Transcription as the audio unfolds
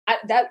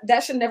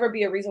that should never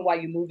be a reason why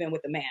you move in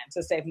with a man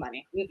to save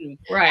money.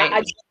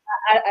 Right.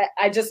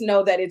 I just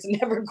know that it's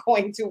never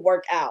going to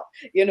work out.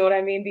 You know what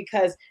I mean?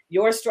 Because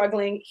you're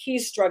struggling,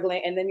 he's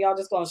struggling, and then y'all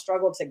just going to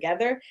struggle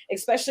together,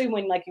 especially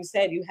when, like you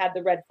said, you had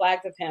the red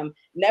flags of him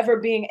never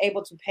being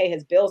able to pay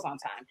his bills on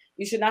time.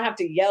 You should not have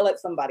to yell at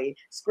somebody,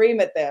 scream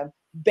at them,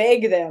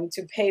 beg them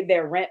to pay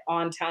their rent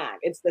on time.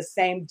 It's the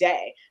same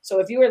day. So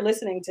if you are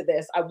listening to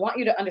this, I want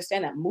you to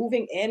understand that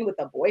moving in with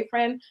a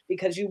boyfriend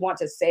because you want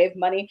to save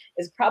money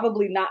is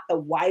probably not the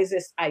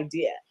wisest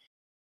idea.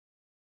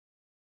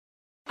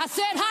 I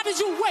said, how did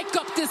you wake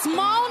up this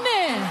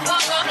morning?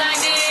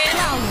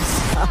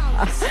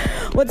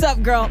 What's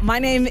up, girl? My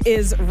name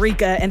is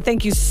Rika, and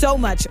thank you so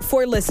much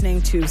for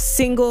listening to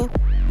Single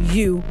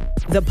You,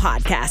 the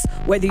podcast.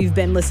 Whether you've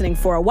been listening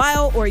for a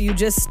while or you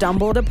just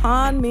stumbled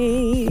upon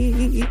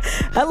me.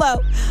 Hello,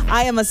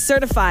 I am a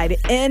certified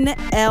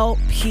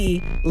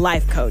NLP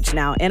life coach.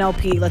 Now,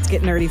 NLP, let's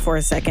get nerdy for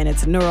a second.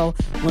 It's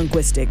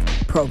neuro-linguistic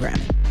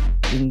programming.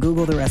 You can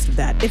Google the rest of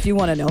that if you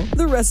want to know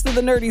the rest of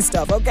the nerdy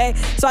stuff, okay?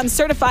 So I'm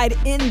certified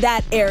in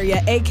that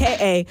area,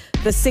 AKA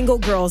the Single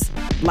Girls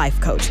Life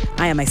Coach.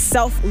 I am a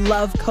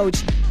self-love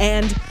coach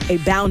and a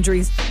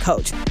boundaries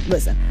coach.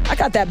 Listen, I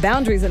got that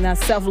boundaries and that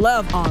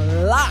self-love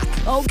on lock,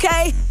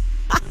 okay?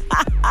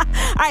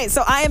 All right,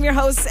 so I am your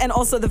host and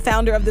also the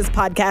founder of this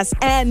podcast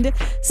and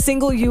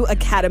Single You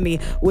Academy,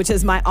 which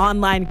is my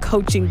online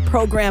coaching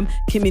program,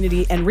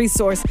 community, and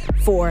resource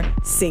for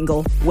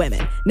single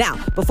women.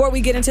 Now, before we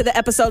get into the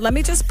episode, let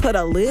me just put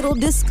a little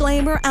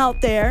disclaimer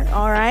out there,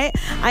 all right?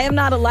 I am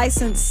not a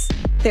licensed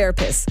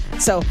therapist,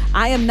 so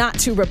I am not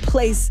to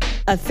replace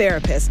a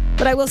therapist.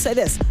 But I will say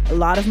this, a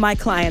lot of my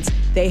clients,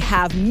 they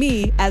have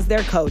me as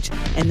their coach,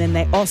 and then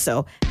they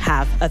also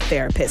have a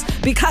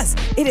therapist because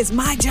it is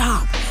my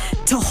job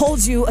to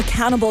hold you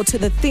accountable to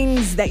the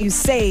things that you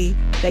say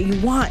that you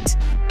want.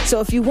 So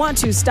if you want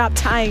to stop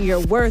tying your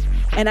worth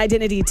and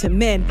identity to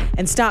men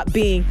and stop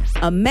being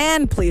a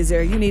man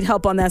pleaser, you need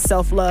help on that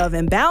self-love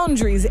and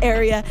boundaries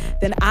area,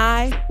 then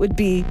I would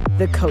be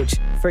the coach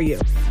for you.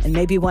 And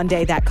maybe one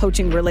day that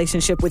coaching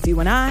relationship with you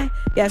and I,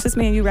 yeah, it's just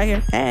me and you right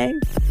here, hey,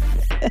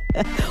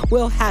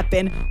 will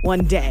happen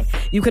one day.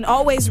 You can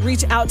always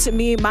reach out to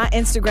me. My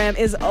Instagram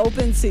is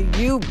open to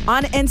you.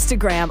 On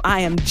Instagram, I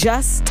am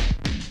just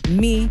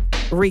me,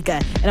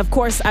 Rika. And of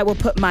course, I will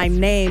put my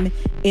name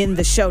in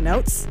the show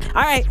notes.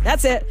 All right,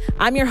 that's it.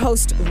 I'm your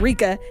host,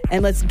 Rika,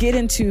 and let's get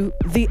into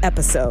the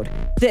episode.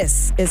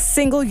 This is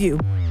Single You,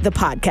 the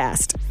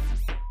podcast.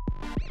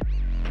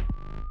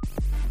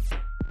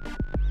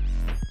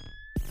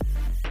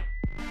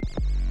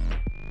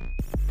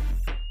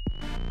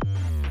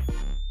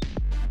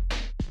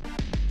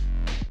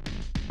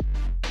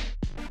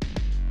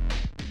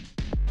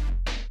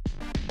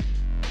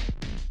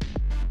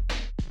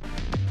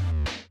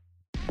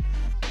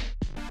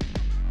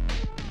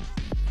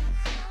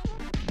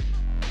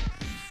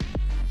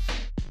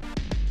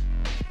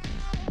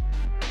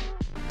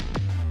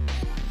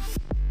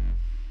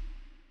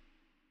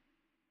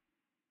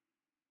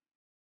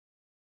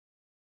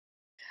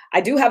 I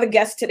do have a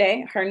guest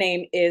today. Her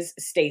name is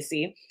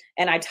Stacy,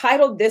 and I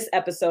titled this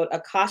episode A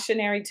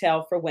Cautionary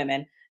Tale for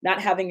Women Not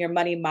Having Your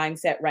Money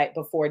Mindset Right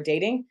Before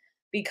Dating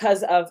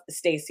because of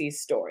Stacy's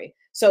story.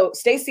 So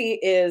Stacy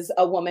is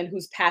a woman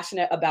who's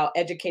passionate about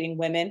educating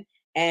women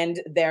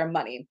and their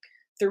money.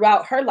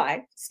 Throughout her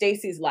life,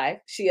 Stacy's life,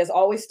 she has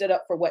always stood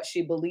up for what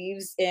she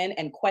believes in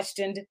and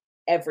questioned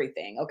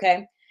everything,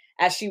 okay?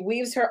 As she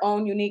weaves her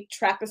own unique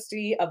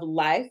tapestry of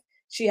life,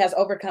 she has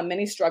overcome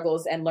many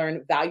struggles and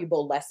learned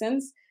valuable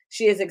lessons.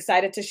 She is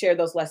excited to share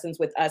those lessons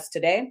with us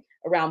today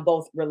around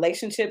both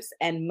relationships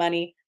and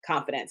money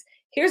confidence.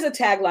 Here's a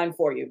tagline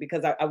for you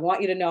because I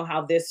want you to know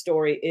how this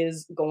story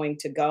is going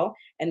to go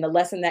and the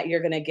lesson that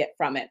you're going to get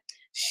from it.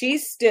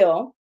 She's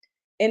still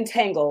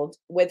entangled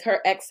with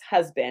her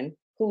ex-husband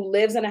who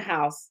lives in a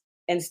house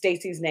and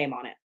Stacy's name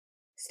on it.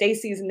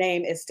 Stacy's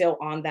name is still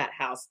on that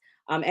house,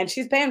 and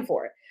she's paying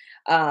for it.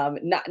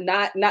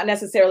 Not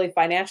necessarily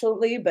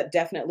financially, but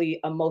definitely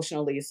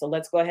emotionally. So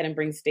let's go ahead and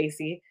bring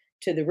Stacy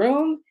to the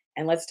room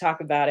and let's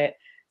talk about it.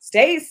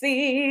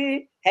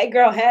 Stacy, hey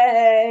girl,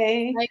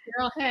 hey. Hey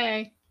girl,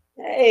 hey.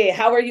 Hey,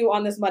 how are you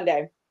on this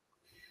Monday?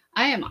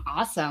 I am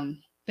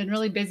awesome. Been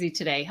really busy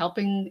today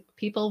helping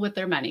people with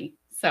their money.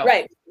 So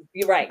right,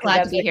 you're right.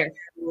 Glad to be here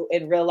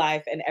in real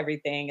life and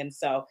everything. And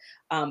so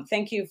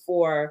thank you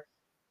for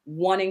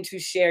wanting to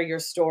share your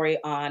story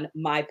on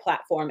my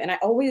platform. And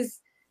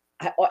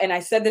I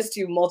said this to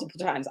you multiple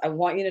times. I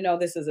want you to know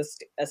this is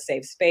a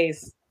safe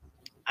space.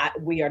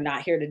 We are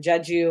not here to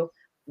judge you.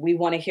 We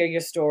want to hear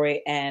your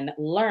story and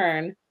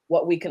learn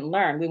what we can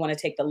learn. We want to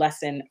take the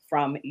lesson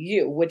from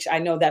you, which I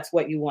know that's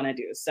what you want to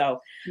do. So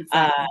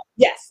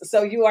yes,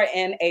 so you are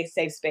in a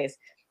safe space.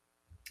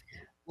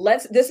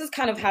 This is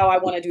kind of how I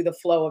want to do the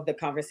flow of the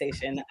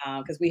conversation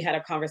because we had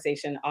a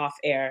conversation off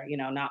air,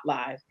 not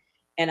live.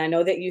 And I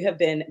know that you have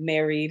been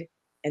married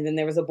and then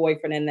there was a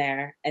boyfriend in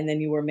there and then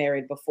you were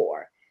married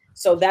before.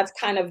 So that's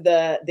kind of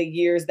the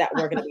years that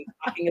we're going to be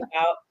talking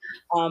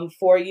about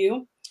for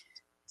you.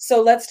 So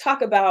let's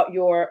talk about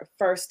your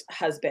first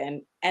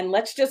husband, and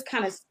let's just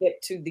kind of skip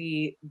to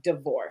the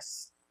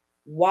divorce.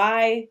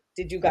 Why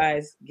did you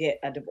guys get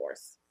a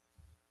divorce?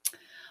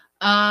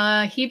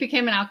 He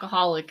became an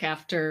alcoholic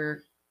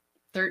after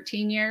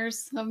 13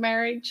 years of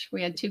marriage.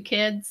 We had 2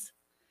 kids,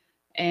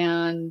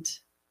 and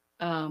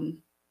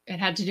it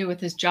had to do with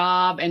his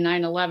job and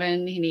 9/11,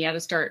 and he had to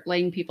start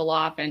laying people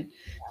off and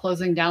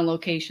closing down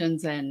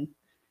locations, and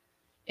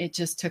it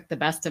just took the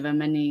best of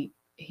him. And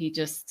he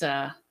just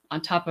on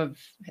top of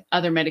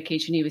other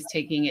medication he was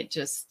taking, it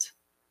just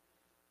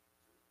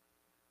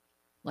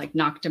like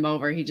knocked him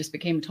over. He just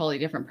became a totally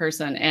different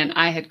person. And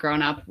I had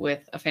grown up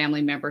with a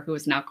family member who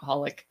was an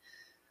alcoholic,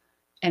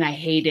 and I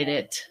hated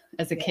it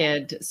as a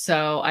kid.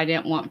 So I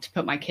didn't want to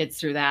put my kids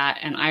through that.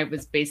 And I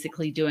was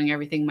basically doing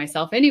everything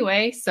myself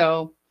anyway.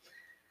 So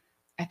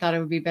I thought it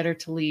would be better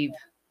to leave.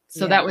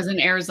 So that was in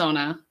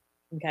Arizona.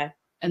 Okay.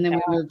 And then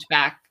we moved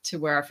back to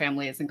where our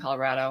family is in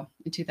Colorado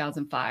in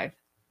 2005.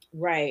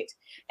 Right.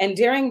 And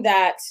during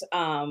that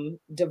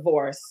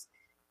divorce,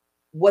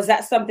 was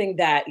that something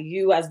that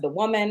you as the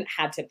woman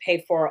had to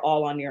pay for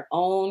all on your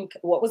own?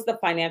 What was the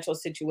financial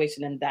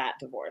situation in that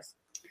divorce?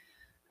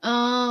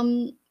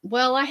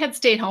 Well, I had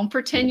stayed home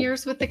for 10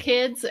 years with the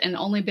kids and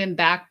only been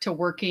back to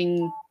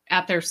working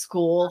at their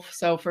school.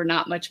 So for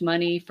not much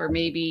money for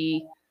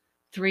maybe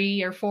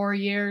 3 or 4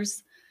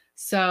 years.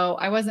 So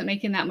I wasn't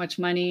making that much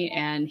money,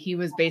 and he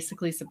was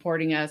basically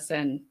supporting us.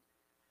 And,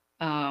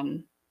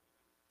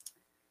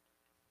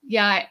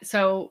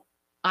 so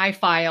I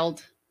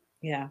filed.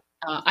 Yeah.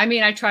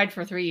 I tried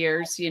for 3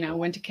 years,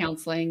 went to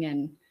counseling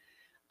and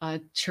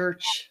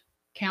church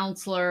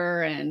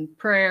counselor and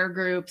prayer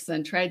groups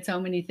and tried so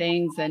many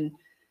things. And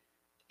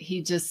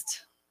he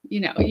just,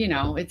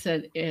 it's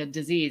a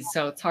disease.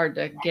 So it's hard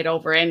to get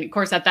over. And of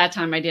course, at that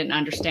time, I didn't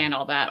understand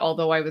all that,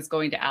 although I was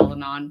going to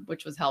Al-Anon,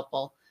 which was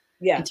helpful.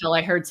 Yeah. Until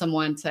I heard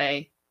someone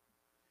say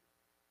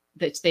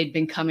that they'd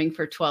been coming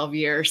for 12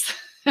 years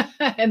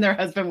and their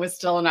husband was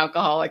still an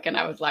alcoholic. And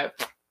I was like,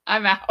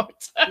 I'm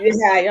out.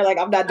 Yeah, you're like,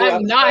 I'm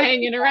not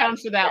hanging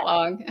around for that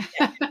long.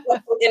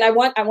 And I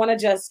want to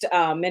just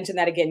mention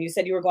that again. You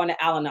said you were going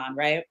to Al-Anon,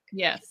 right?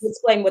 Yes.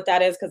 Explain what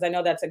that is, because I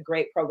know that's a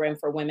great program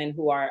for women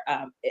who are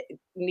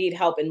need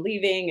help in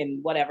leaving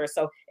and whatever.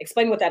 So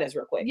explain what that is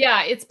real quick.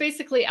 Yeah, it's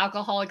basically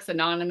Alcoholics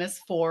Anonymous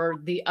for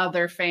the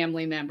other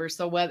family members.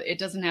 So whether it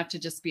doesn't have to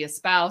just be a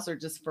spouse or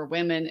just for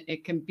women,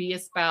 it can be a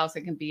spouse,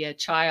 it can be a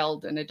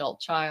child, an adult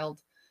child,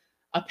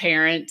 a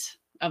parent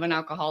of an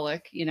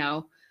alcoholic,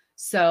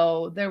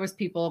 So there was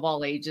people of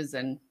all ages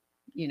and,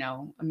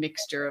 a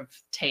mixture of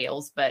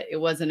tales, but it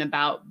wasn't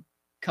about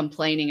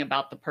complaining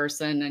about the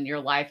person and your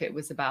life. It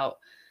was about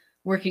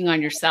working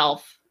on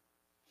yourself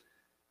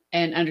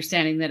and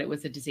understanding that it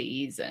was a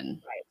disease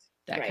and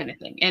that kind of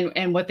thing.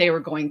 And what they were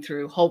going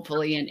through,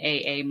 hopefully in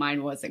AA.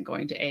 Mine wasn't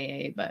going to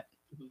AA, but.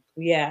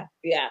 Yeah.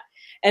 Yeah.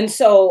 And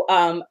so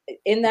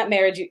in that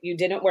marriage, you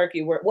didn't work.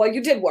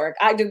 You did work.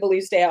 I do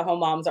believe stay-at-home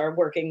moms are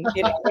working,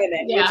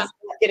 women. You're just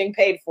not getting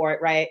paid for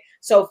it, right?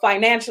 So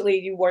financially,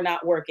 you were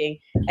not working.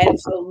 And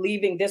so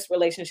leaving this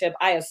relationship,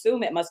 I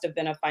assume it must have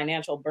been a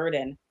financial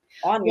burden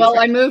on you. Well,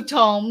 I moved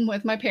home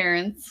with my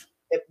parents.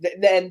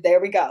 Then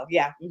there we go.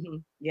 Yeah. Mm-hmm.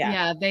 Yeah.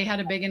 Yeah. They had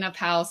a big enough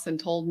house and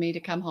told me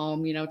to come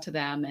home, to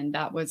them. And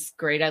that was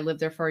great. I lived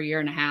there for 1.5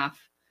 years.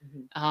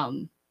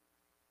 Mm-hmm.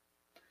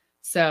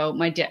 So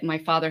my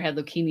father had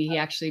leukemia. He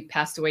actually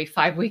passed away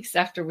 5 weeks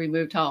after we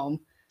moved home.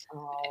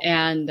 Oh.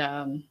 And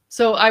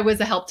so I was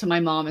a help to my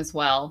mom as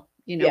well.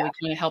 We kind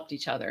of helped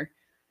each other.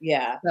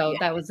 Yeah. So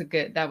that was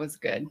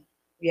good.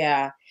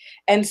 Yeah.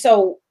 And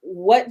so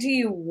what do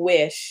you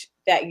wish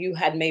that you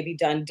had maybe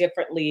done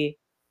differently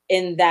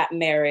in that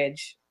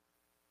marriage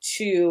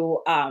to,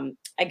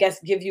 I guess,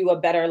 give you a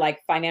better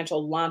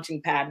financial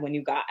launching pad when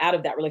you got out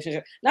of that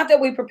relationship? Not that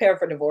we prepare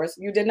for divorce.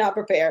 You did not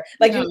prepare.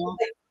 No.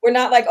 We're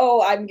not like,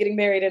 oh, I'm getting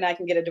married and I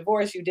can get a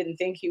divorce. You didn't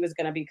think he was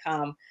going to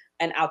become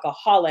an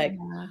alcoholic.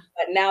 Yeah.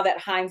 But now that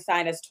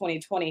hindsight is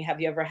 2020, have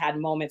you ever had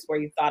moments where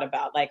you thought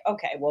about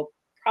okay, well,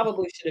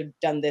 probably should have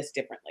done this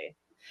differently?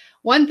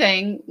 One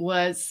thing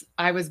was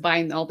I was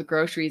buying all the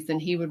groceries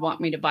and he would want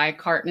me to buy a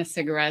carton of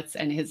cigarettes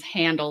and his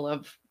handle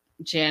of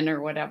gin or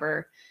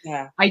whatever.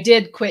 Yeah. I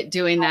did quit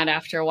doing that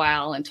after a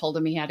while and told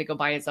him he had to go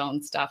buy his own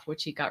stuff,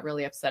 which he got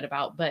really upset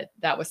about. But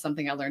that was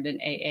something I learned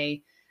in AA.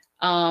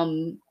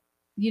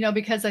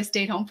 Because I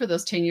stayed home for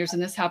those 10 years,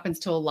 and this happens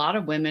to a lot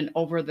of women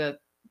over their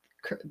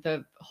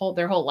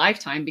whole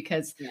lifetime,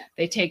 because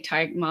they take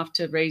time off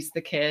to raise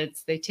the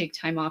kids. They take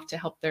time off to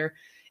help their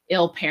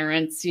ill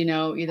parents,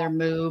 either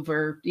move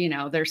or,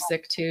 they're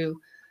sick too.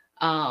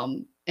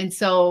 And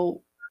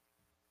so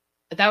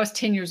that was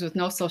 10 years with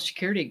no Social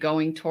Security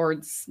going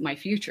towards my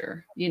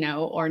future,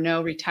 or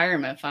no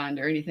retirement fund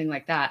or anything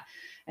like that.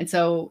 And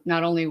so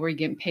not only were you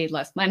getting paid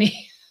less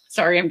money,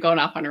 sorry, I'm going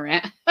off on a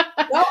rant.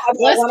 No,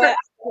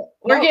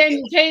 we're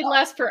getting paid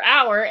less per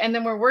hour, and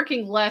then we're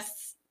working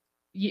less,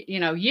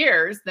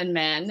 years than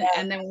men. Yeah.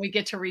 And then when we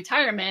get to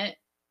retirement,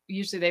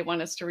 usually they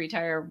want us to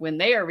retire when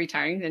they are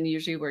retiring, and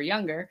usually we're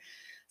younger.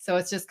 So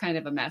it's just kind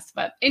of a mess.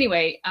 But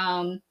anyway,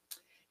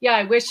 Yeah,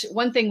 I wish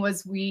one thing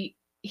was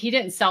he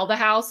didn't sell the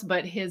house,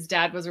 but his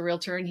dad was a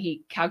realtor and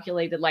he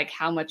calculated like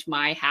how much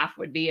my half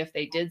would be if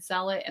they did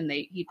sell it. And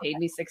he paid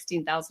me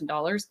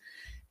 $16,000.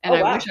 And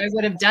I wish I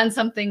would have done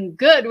something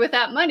good with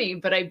that money,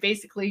 but I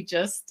basically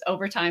just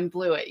over time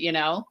blew it,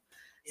 Yeah.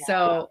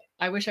 So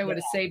I wish I would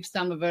have saved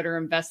some of it or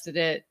invested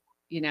it,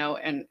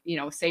 and,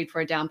 saved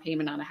for a down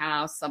payment on a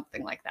house,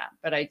 something like that.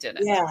 But I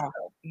didn't. Yeah.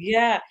 So.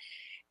 Yeah.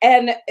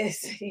 And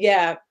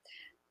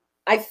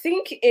I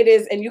think it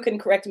is, and you can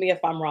correct me if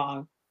I'm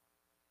wrong,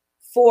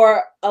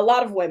 for a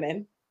lot of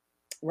women,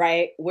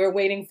 right? We're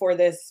waiting for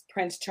this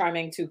Prince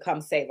Charming to come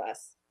save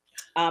us.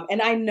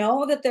 And I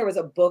know that there was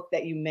a book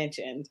that you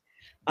mentioned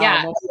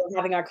when we were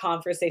having our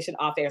conversation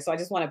off air. So I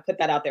just want to put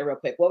that out there real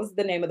quick. What was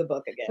the name of the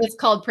book again? It's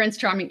called Prince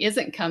Charming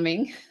Isn't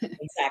Coming.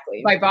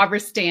 Exactly. By Barbara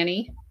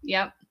Stanny.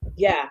 Yep.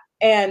 Yeah.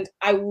 And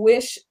I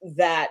wish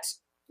that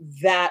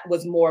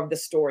was more of the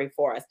story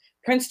for us.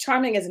 Prince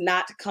Charming is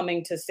not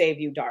coming to save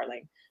you,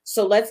 darling.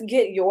 So let's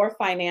get your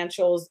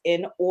financials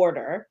in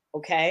order,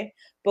 okay?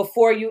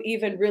 Before you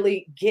even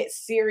really get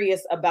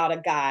serious about a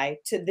guy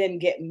to then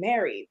get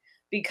married.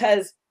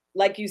 Because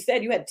like you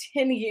said, you had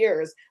 10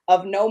 years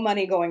of no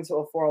money going to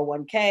a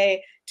 401k,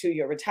 to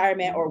your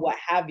retirement or what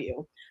have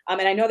you.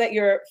 And I know that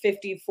you're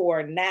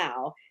 54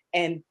 now,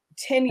 and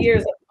 10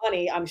 years of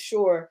money, I'm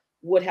sure,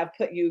 would have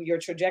put your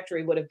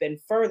trajectory would have been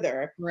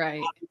further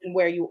right than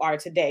where you are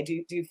today.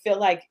 Do you feel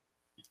like?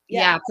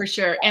 Yeah, for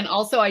sure. And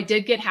also I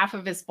did get half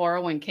of his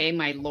 401k.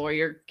 My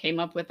lawyer came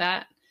up with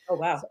that. Oh,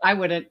 wow. So I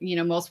wouldn't,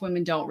 most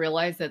women don't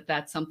realize that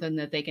that's something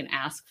that they can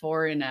ask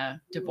for in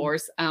a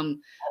divorce.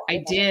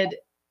 I did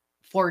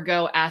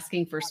forego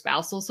asking for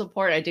spousal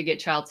support. I did get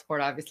child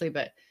support, obviously,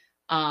 but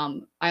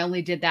I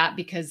only did that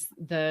because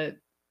the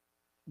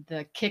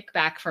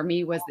kickback for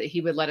me was that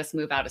he would let us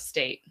move out of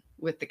state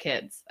with the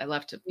kids. I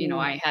left,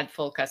 I had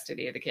full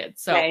custody of the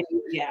kids. So, I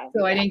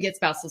didn't get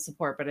spousal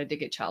support, but I did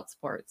get child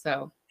support.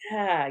 So.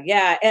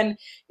 Yeah. And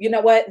you know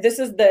what? This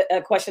is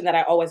the question that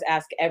I always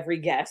ask every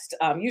guest.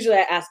 Usually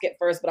I ask it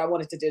first, but I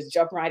wanted to just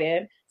jump right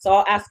in. So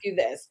I'll ask you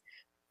this.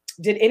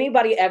 Did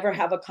anybody ever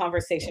have a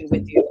conversation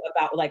with you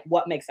about like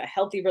what makes a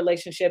healthy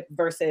relationship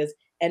versus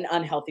an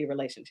unhealthy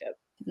relationship?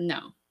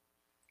 No.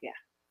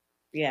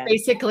 Yeah.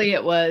 Basically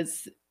it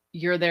was,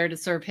 you're there to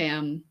serve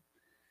him.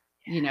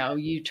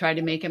 You try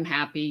to make him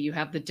happy. You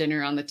have the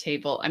dinner on the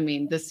table. I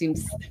mean, this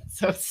seems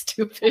so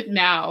stupid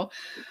now,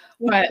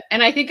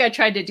 and I think I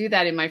tried to do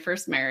that in my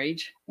first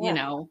marriage.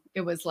 Yeah.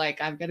 It was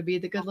like, I've got to be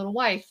the good little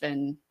wife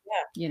and,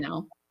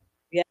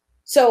 Yeah.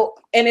 So,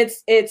 and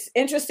it's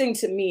interesting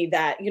to me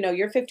that,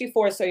 you're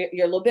 54, so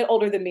you're a little bit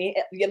older than me.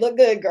 You look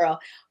good, girl.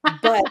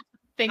 But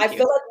I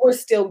feel like we're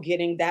still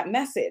getting that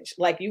message.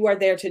 Like you are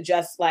there to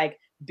just like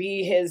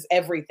be his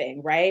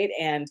everything, right?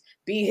 And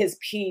be his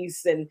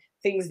peace and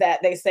things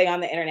that they say on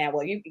the internet.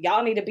 Well,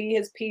 y'all need to be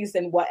his peace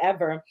and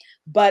whatever.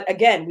 But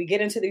again, we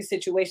get into these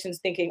situations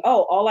thinking,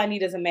 oh, all I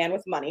need is a man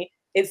with money.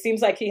 It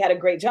seems like he had a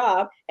great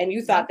job and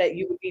you thought that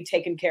you would be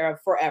taken care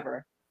of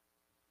forever.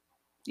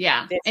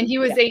 Yeah. And he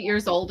was 8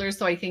 years older.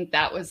 So I think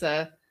that was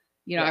I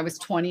was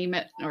 20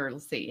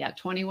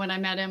 when I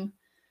met him.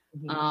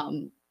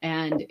 Mm-hmm.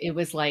 And it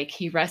was like,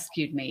 he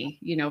rescued me,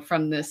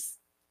 from this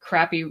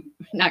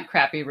not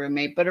crappy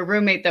roommate, but a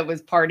roommate that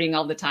was partying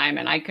all the time.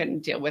 And I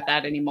couldn't deal with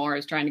that anymore. I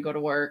was trying to go to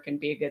work and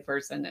be a good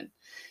person.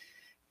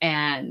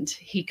 And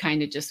he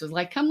kind of just was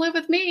like, come live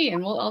with me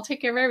and I'll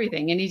take care of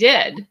everything. And he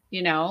did,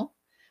 Yeah.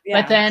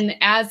 But then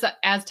as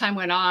time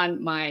went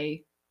on, my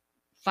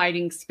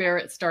fighting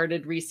spirit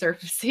started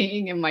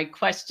resurfacing and my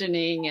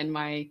questioning and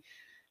my,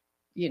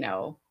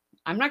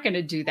 I'm not going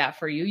to do that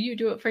for you. You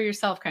do it for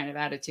yourself kind of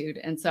attitude.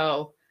 And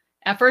so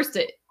at first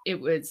it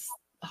was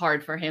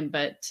hard for him,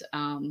 but,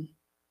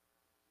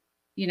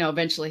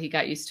 eventually he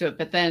got used to it.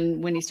 But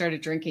then when he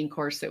started drinking, of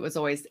course, it was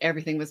always,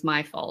 everything was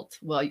my fault.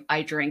 Well,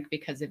 I drink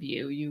because of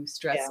you. You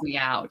stress me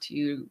out.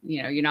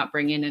 You're not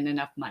bringing in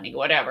enough money,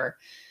 whatever.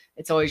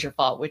 It's always your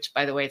fault, which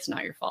by the way, it's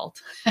not your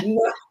fault.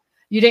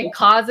 You didn't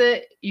cause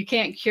it. You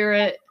can't cure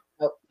it.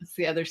 Nope. It's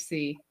the other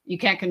C. You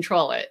can't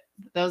control it.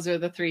 Those are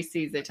the 3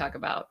 C's they talk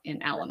about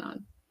in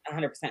Al-Anon.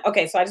 100%.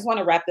 Okay. So I just want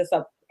to wrap this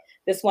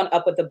one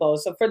up with the bow.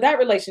 So for that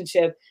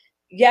relationship,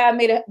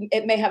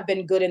 it may have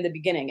been good in the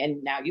beginning.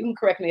 And now you can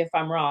correct me if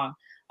I'm wrong.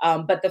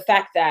 But the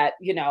fact that,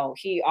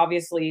 he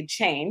obviously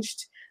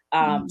changed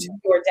to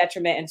your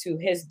detriment and to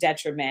his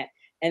detriment.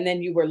 And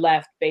then you were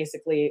left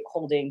basically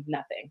holding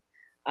nothing.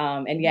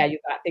 And you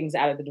got things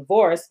out of the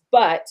divorce,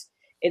 but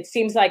it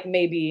seems like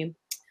maybe,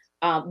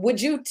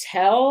 would you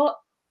tell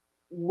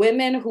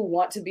women who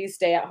want to be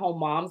stay-at-home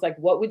moms, like,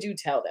 what would you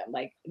tell them?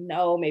 Like,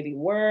 no, maybe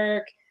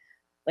work.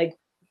 Like,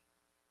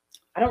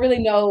 I don't really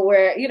know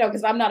where,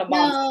 because I'm not a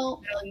mom.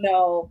 No. I don't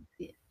know.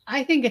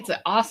 I think it's an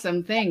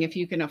awesome thing if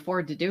you can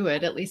afford to do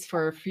it, at least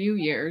for a few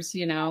years,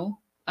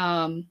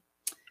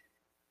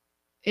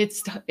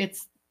 it's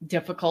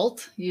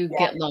difficult. You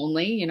get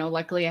lonely,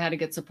 luckily I had a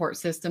good support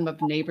system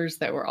of neighbors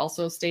that were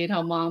also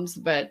stay-at-home moms,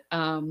 but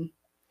otherwise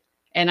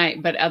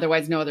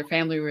no other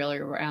family really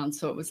around.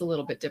 So it was a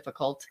little bit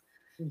difficult.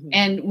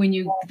 And when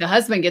the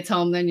husband gets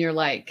home, then you're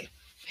like,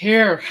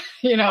 here,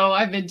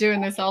 I've been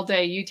doing this all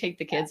day. You take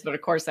the kids. But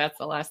of course, that's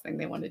the last thing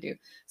they want to do.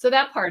 So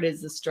that part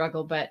is the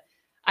struggle. But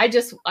I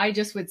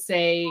just would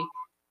say,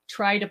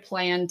 try to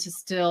plan to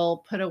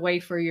still put away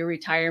for your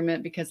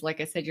retirement, because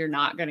like I said, you're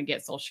not going to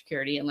get Social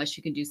Security unless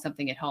you can do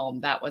something at home.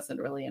 That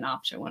wasn't really an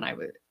option when I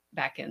was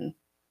back in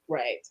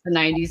the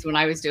 90s when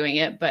I was doing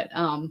it. But,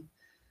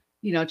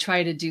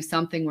 try to do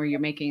something where you're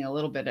making a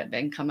little bit of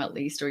income at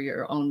least, or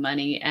your own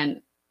money,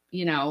 and,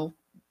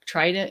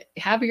 try to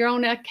have your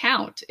own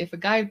account. If a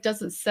guy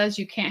says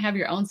you can't have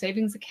your own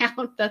savings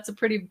account, that's a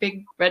pretty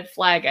big red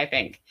flag, I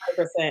think.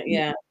 100%,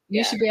 yeah.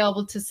 You should be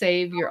able to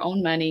save your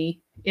own money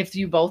if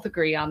you both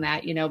agree on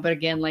that, but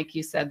again, like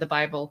you said, the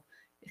Bible,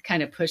 it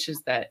kind of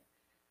pushes that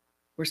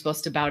we're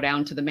supposed to bow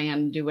down to the man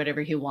and do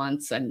whatever he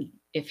wants. And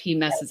if he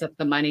messes up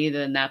the money,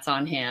 then that's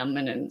on him.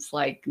 And it's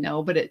like,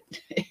 no, but it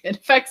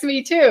affects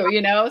me too,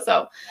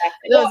 so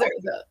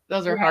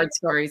those are hard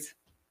stories.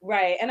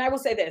 Right. And I will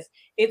say this,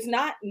 it's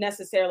not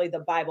necessarily the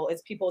Bible,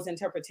 it's people's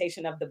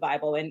interpretation of the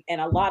Bible. And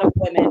a lot of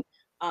women,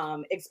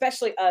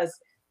 especially us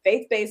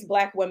faith-based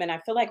Black women, I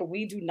feel like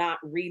we do not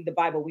read the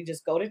Bible. We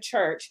just go to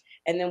church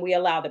and then we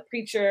allow the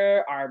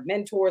preacher, our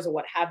mentors or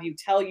what have you,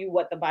 tell you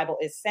what the Bible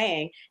is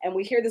saying. And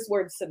we hear this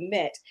word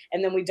submit.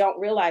 And then we don't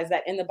realize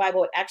that in the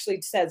Bible, it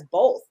actually says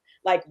both.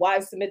 Like,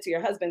 wives submit to your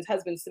husbands,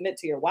 husbands submit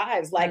to your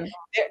wives. Like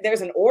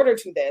there's an order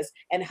to this,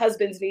 and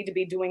husbands need to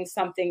be doing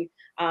something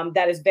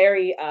that is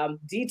very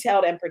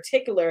detailed and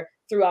particular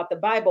throughout the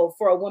Bible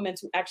for a woman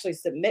to actually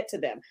submit to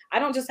them. I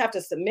don't just have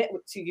to submit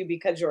to you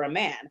because you're a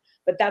man,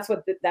 but that's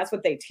what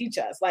they teach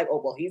us. Like, oh,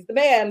 well, he's the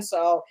man,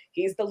 so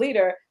he's the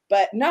leader.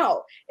 But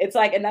no, it's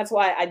like, and that's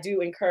why I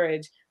do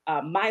encourage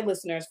my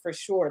listeners for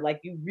sure. Like,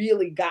 you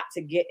really got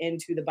to get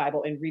into the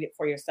Bible and read it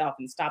for yourself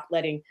and stop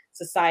letting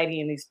society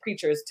and these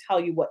preachers tell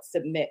you what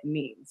submit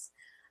means.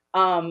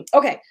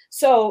 Okay,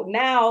 so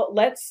now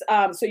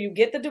so you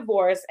get the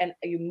divorce and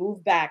you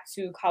move back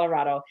to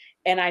Colorado,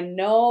 and I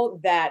know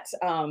that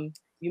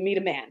you meet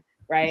a man,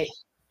 right?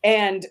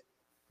 And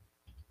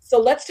so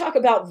let's talk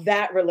about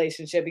that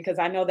relationship, because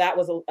I know that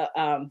was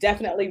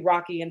definitely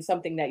rocky and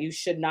something that you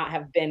should not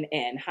have been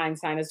in.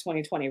 Hindsight is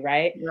 2020,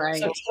 right? Right.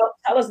 So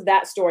tell us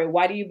that story.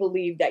 Why do you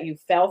believe that you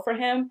fell for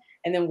him?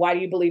 And then why do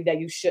you believe that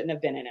you shouldn't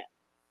have been in it?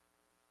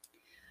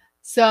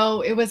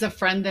 So it was a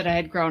friend that I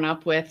had grown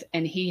up with,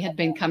 and he had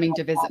been coming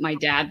to visit my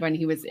dad when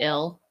he was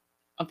ill.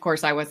 Of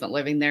course, I wasn't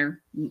living there,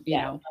 you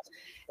know.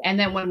 And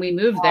then when we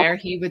moved there,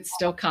 he would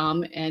still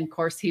come. And of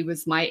course, he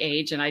was my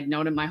age and I'd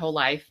known him my whole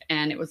life.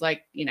 And it was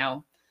like,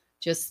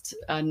 just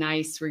a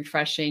nice,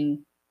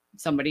 refreshing,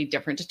 somebody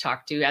different to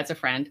talk to as a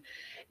friend.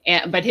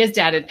 But his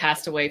dad had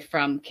passed away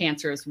from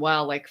cancer as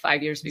well, like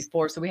 5 years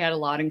before. So we had a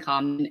lot in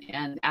common.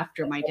 And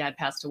after my dad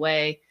passed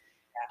away,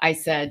 I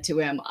said to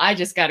him, I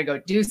just got to go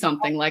do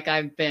something. Like,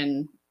 I've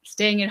been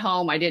staying at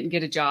home. I didn't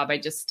get a job. I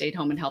just stayed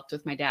home and helped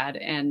with my dad,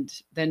 and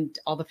then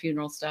all the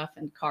funeral stuff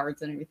and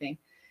cards and everything.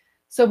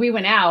 So we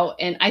went out,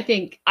 and I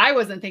think I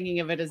wasn't thinking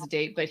of it as a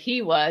date, but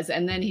he was.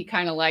 And then he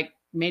kind of like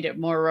made it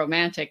more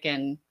romantic,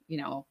 and,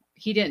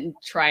 he didn't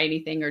try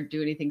anything or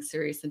do anything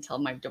serious until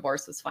my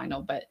divorce was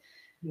final, but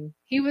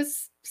he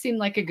seemed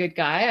like a good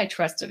guy. I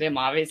trusted him.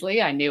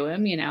 Obviously I knew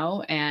him,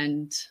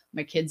 and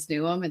my kids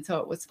knew him. And so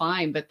it was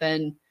fine. But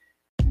then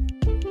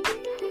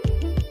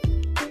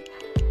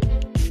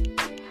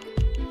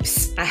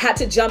I had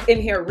to jump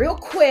in here real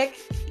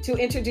quick to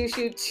introduce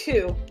you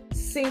to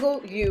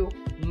Single You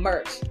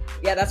merch.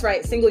 Yeah, that's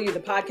right. Single You, the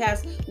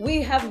podcast.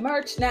 We have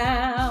merch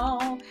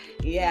now.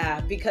 Yeah,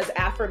 because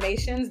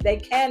affirmations, they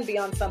can be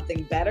on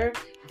something better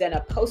than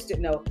a Post-it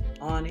note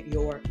on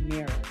your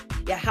mirror.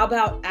 Yeah, how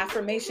about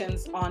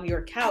affirmations on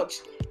your couch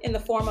in the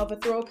form of a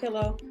throw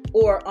pillow,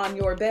 or on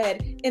your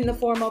bed in the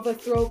form of a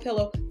throw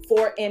pillow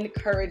for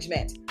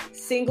encouragement?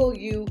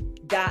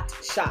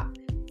 SingleU.shop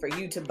for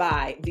you to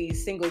buy the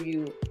Single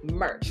You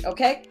merch,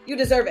 okay? You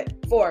deserve it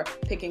for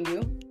picking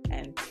you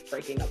and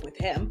breaking up with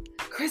him.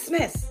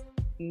 Christmas,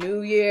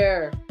 New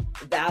Year,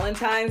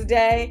 Valentine's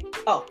Day.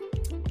 Oh,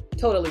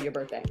 totally your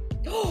birthday.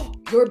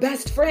 Your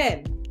best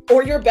friend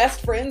or your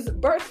best friend's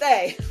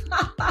birthday.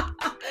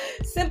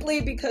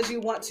 Simply because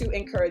you want to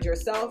encourage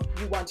yourself,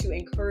 you want to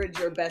encourage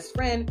your best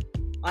friend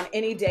on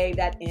any day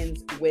that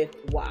ends with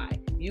Y.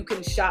 You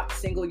can shop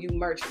Single You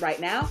merch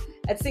right now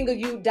at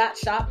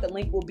singleu.shop. The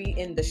link will be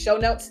in the show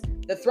notes.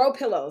 The throw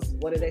pillows,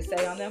 what do they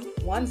say on them?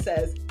 One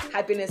says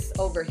happiness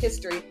over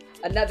history,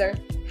 another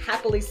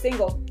happily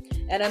single,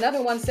 and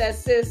another one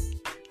says, sis,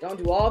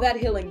 don't do all that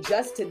healing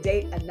just to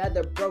date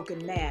another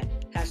broken man.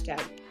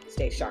 Hashtag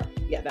stay sharp.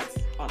 Yeah, that's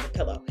on the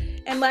pillow.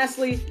 And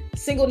lastly,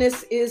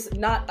 singleness is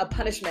not a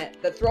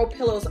punishment. The throw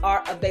pillows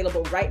are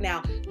available right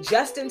now,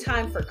 just in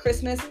time for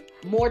Christmas.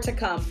 More to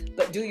come,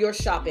 but do your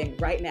shopping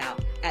right now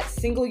at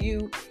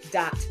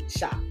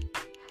singleu.shop.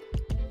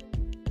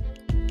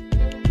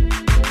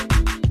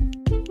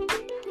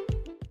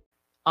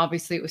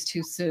 Obviously, it was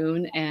too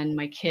soon, and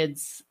my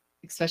kids,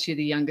 especially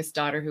the youngest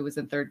daughter who was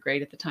in third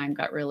grade at the time,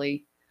 got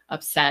really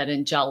upset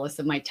and jealous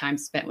of my time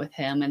spent with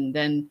him. And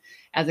then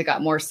as it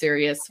got more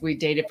serious, we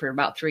dated for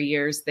about 3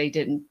 years. They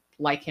didn't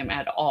like him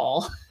at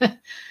all.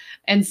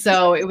 And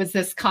so it was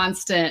this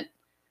constant,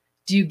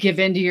 do you give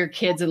in to your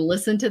kids and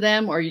listen to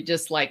them? Or you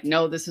just like,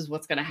 no, this is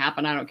what's going to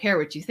happen. I don't care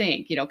what you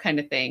think, kind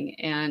of thing.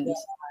 And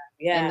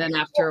and then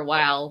after a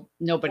while,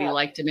 nobody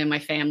liked him in my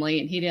family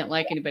and he didn't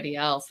like anybody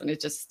else. And it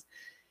just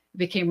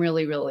became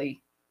really,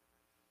 really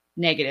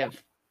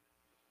negative.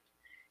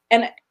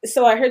 And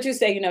so I heard you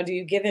say, do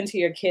you give in to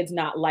your kids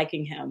not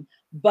liking him?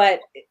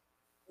 But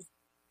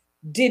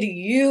did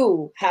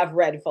you have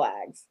red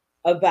flags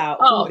about?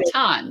 Oh,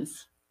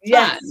 tons.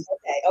 Yes. Tons.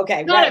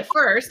 Okay. Not at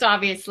first,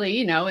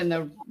 obviously, in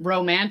the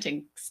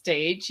romantic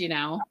stage,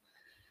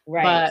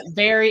 Right. But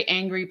very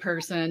angry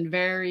person,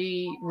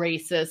 very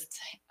racist,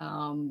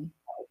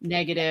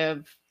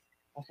 negative.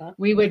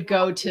 We would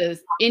go to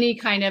any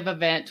kind of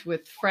event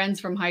with friends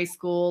from high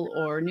school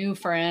or new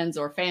friends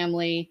or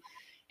family.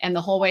 And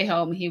the whole way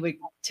home, he would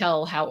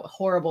tell how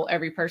horrible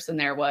every person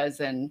there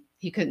was and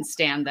he couldn't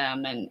stand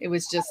them. And it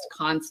was just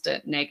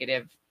constant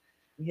negative.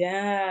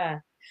 Yeah.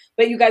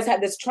 But you guys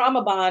had this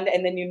trauma bond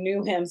and then you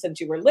knew him since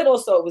you were little.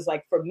 So it was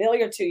like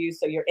familiar to you.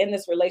 So you're in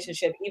this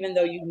relationship, even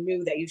though you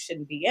knew that you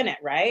shouldn't be in it.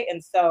 Right.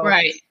 And so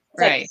right.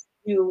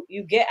 You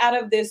get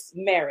out of this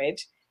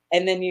marriage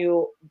and then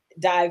you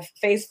dive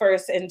face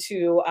first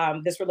into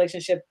this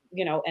relationship,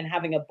 and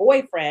having a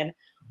boyfriend.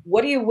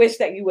 What do you wish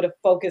that you would have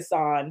focused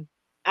on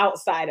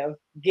outside of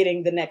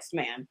getting the next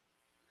man?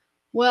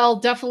 Well,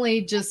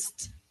 definitely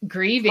just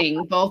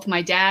grieving both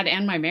my dad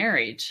and my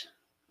marriage.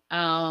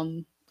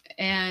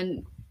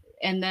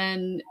 And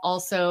then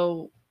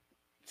also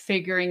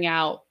figuring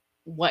out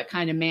what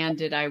kind of man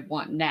did I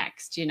want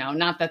next,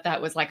 not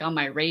that was like on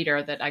my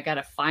radar that I got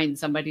to find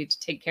somebody to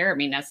take care of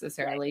me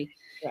necessarily.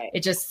 Right.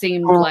 It just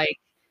seemed like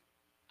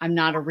I'm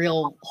not a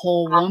real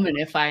whole woman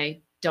if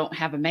I don't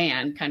have a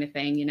man kind of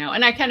thing,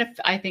 and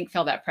I think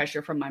felt that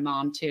pressure from my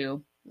mom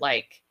too.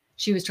 Like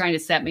she was trying to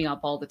set me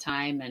up all the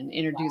time and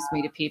introduce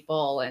me to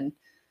people. And,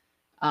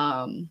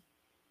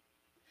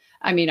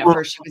 at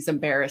first she was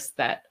embarrassed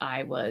that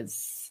I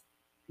was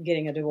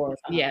getting a divorce.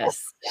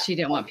 Yes. Yeah. She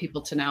didn't want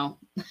people to know.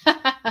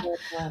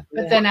 But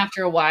then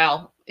after a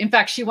while, in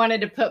fact, she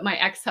wanted to put my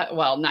ex,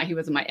 he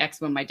wasn't my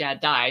ex when my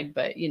dad died,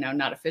 but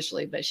not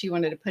officially, but she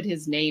wanted to put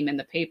his name in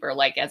the paper,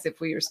 like as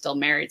if we were still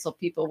married so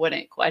people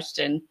wouldn't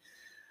question.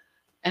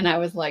 And I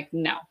was like,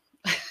 no.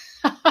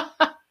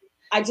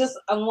 I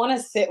want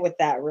to sit with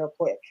that real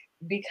quick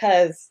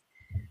because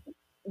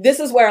this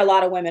is where a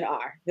lot of women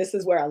are. This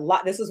is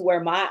where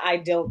my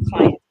ideal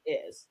client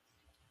is.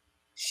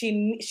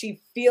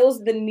 She feels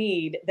the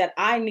need that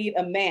I need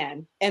a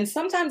man. And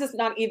sometimes it's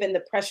not even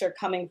the pressure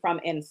coming from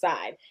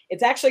inside.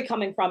 It's actually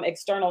coming from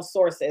external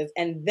sources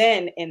and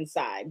then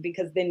inside,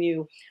 because then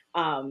you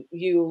let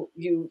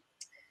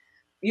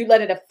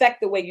it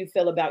affect the way you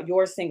feel about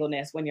your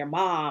singleness when your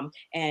mom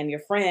and your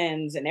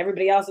friends and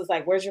everybody else is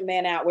like, where's your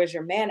man at? Where's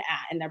your man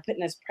at? And they're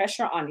putting this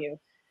pressure on you.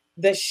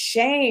 The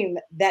shame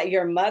that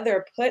your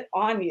mother put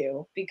on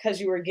you because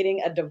you were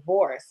getting a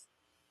divorce.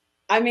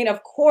 I mean,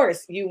 of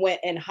course you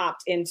went and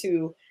hopped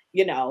into,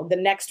 the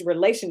next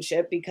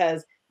relationship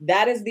because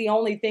that is the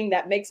only thing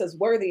that makes us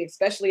worthy,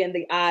 especially in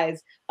the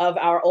eyes of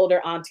our older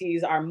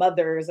aunties, our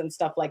mothers and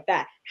stuff like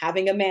that.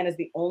 Having a man is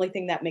the only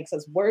thing that makes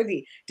us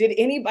worthy. Did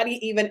anybody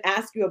even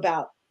ask you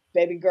about,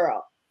 baby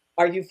girl,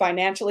 are you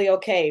financially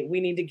okay? We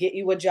need to get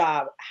you a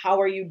job.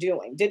 How are you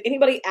doing? Did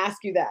anybody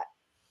ask you that?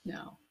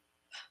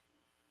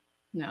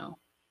 No.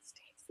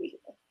 Stacey.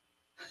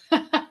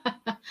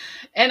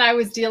 And I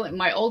was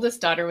my oldest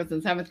daughter was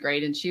in 7th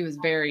grade and she was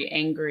very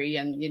angry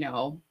and,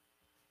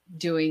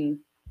 doing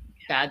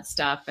bad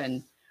stuff.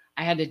 And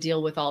I had to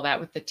deal with all that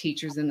with the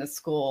teachers in the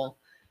school.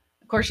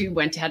 Of course, she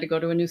had to go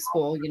to a new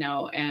school,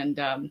 and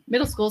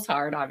middle school's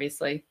hard,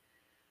 obviously.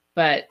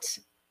 But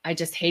I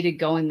just hated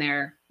going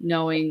there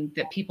knowing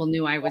that people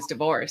knew I was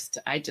divorced.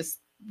 I just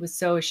was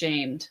so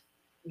ashamed.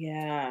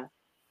 Yeah.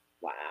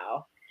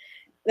 Wow.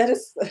 That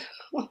is,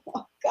 oh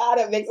God,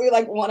 it makes me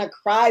want to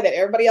cry that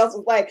everybody else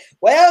was like,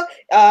 well,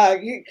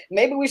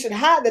 maybe we should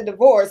hide the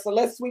divorce. So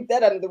let's sweep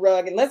that under the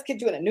rug and let's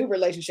get you in a new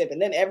relationship and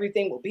then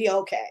everything will be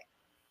okay.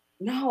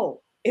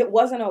 No, it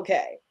wasn't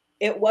okay.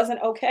 It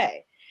wasn't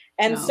okay.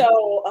 And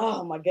so,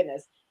 oh my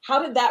goodness,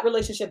 how did that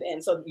relationship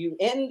end? So you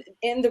end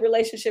the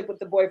relationship with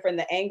the boyfriend,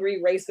 the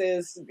angry,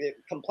 racist,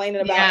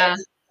 complaining about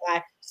it.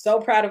 I'm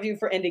so proud of you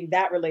for ending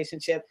that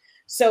relationship.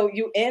 So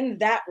you end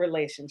that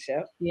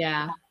relationship.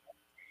 Yeah.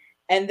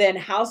 And then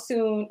how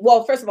soon?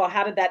 Well, first of all,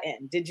 how did that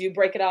end? Did you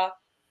break it off?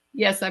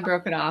 Yes, I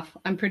broke it off.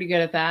 I'm pretty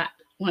good at that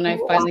when I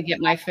finally get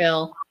my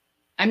fill.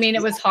 I mean,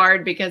 it was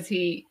hard because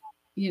he,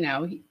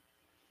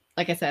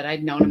 like I said,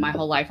 I'd known him my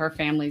whole life. Our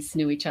families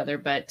knew each other,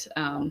 but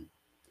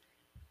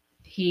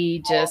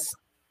he just,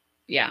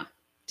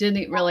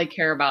 didn't really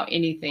care about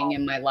anything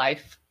in my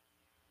life.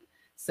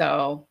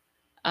 So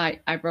I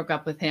broke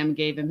up with him,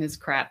 gave him his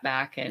crap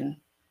back. And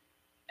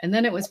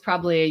then it was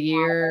probably a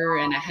year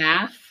and a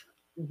half.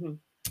 Mm-hmm.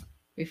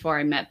 Before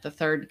I met the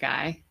third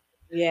guy.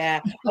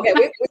 Yeah. Okay.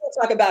 We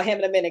to talk about him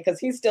in a minute because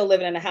he's still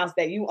living in a house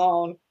that you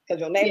own because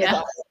your name is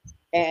on it.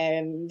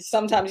 And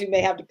sometimes you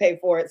may have to pay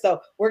for it.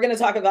 So we're going to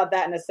talk about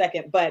that in a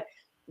second. But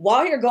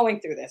while you're going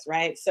through this,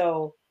 right?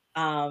 So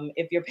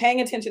if you're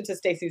paying attention to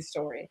Stacey's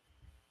story,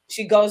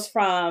 she goes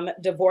from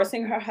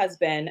divorcing her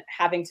husband,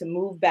 having to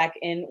move back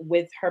in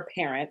with her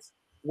parents.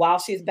 While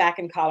she's back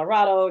in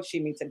Colorado, she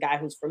meets a guy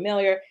who's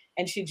familiar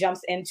and she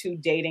jumps into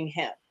dating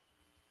him.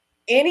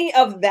 Any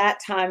of that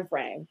time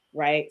frame,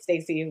 right,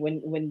 Stacey,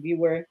 when you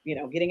were,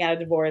 getting out of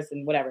divorce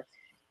and whatever,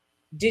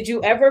 did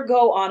you ever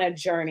go on a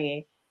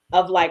journey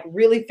of like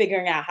really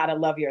figuring out how to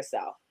love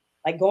yourself,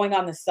 like going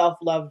on the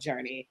self-love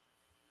journey?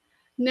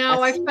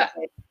 No, I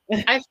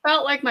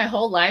felt like my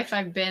whole life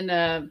I've been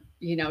a,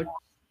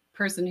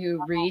 person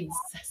who reads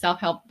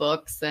self-help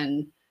books.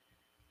 And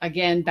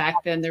again, back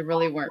then there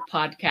really weren't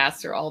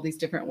podcasts or all these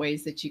different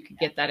ways that you could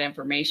get that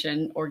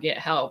information or get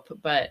help.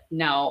 But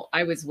no,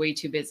 I was way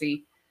too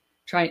busy.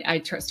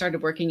 I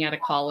started working at a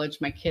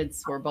college. My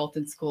kids were both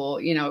in school,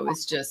 it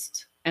was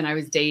just, and I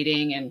was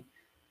dating, and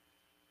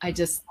I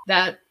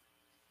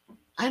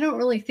don't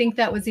really think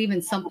that was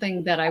even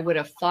something that I would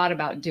have thought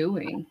about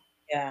doing.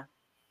 Yeah.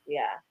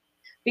 Yeah.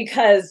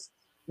 Because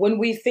when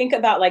we think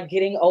about like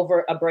getting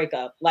over a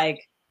breakup,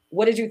 like,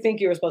 what did you think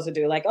you were supposed to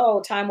do? Like,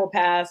 oh, time will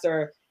pass.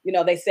 Or,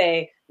 they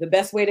say the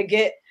best way to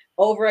get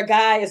over a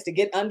guy is to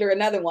get under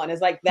another one.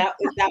 Is like that.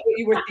 Is that what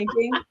you were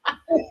thinking?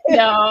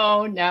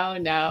 No.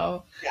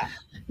 Yeah.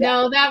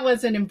 No, that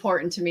wasn't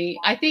important to me.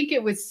 I think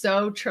it was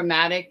so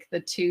traumatic, the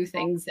two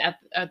things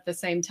at the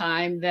same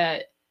time,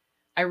 that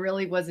I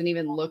really wasn't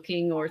even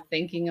looking or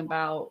thinking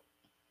about.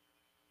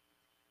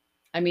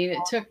 I mean, it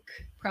took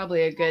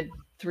probably a good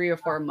 3 or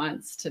 4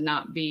 months to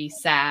not be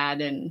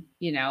sad and,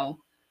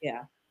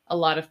 a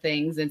lot of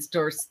things. And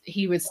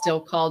he was still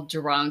called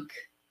drunk,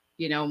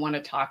 want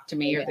to talk to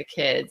me or the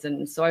kids.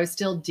 And so I was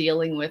still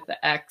dealing with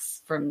the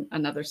ex from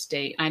another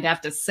state. I'd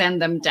have to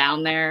send them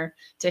down there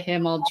to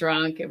him all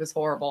drunk. It was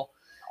horrible.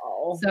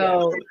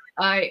 So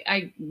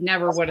I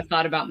never would have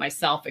thought about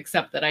myself,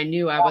 except that I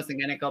knew I wasn't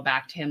going to go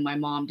back to him. My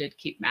mom did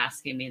keep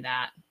masking me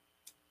that.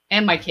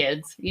 And my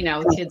kids,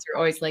 kids are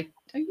always like,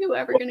 are you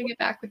ever going to get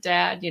back with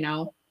dad?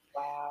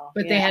 Wow.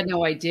 But they had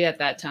no idea at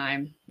that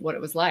time what it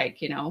was like,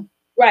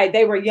 Right.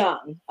 They were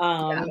young.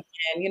 And,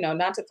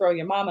 not to throw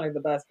your mom under the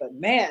bus, but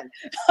man,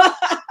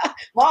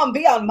 mom,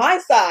 be on my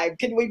side.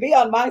 Can we be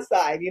on my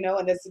side,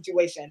 in this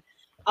situation?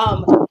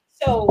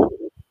 So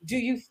do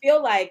you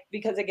feel like,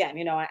 because again,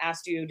 I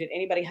asked you, did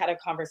anybody had a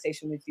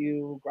conversation with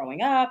you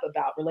growing up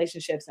about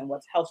relationships and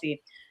what's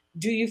healthy?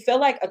 Do you feel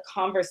like a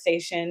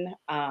conversation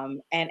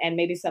and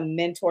maybe some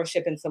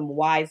mentorship and some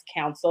wise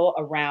counsel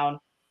around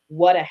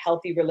what a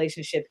healthy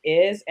relationship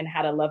is and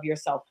how to love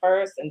yourself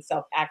first and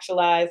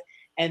self-actualize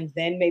and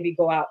then maybe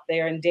go out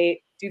there and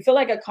date? Do you feel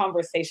like a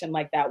conversation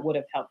like that would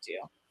have helped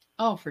you?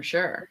 Oh, for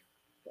sure.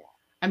 Yeah.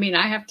 I mean,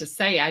 I have to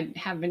say, I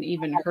haven't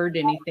even heard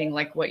anything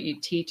like what you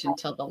teach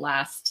until the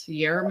last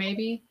year,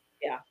 maybe.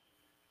 Yeah.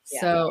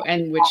 So,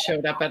 and which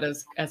showed up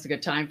as a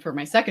good time for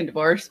my second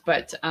divorce.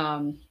 But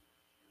I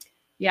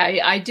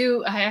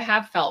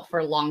have felt for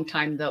a long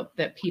time, though,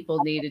 that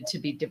people needed to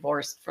be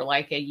divorced for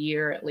like a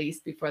year at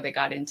least before they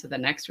got into the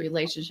next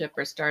relationship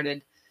or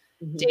started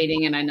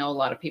dating. And I know a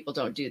lot of people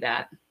don't do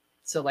that.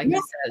 So like you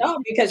said, no,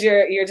 because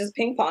you're just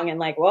ping ponging,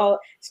 like, well,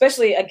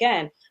 especially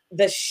again,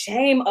 the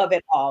shame of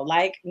it all.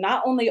 Like,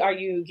 not only are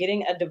you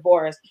getting a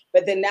divorce,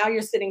 but then now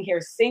you're sitting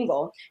here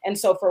single. And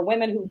so for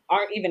women who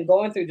aren't even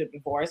going through the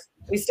divorce,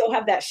 we still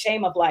have that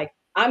shame of like,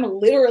 I'm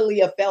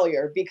literally a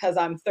failure because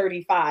I'm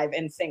 35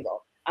 and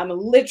single. I'm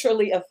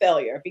literally a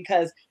failure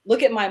because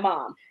look at my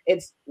mom.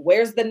 It's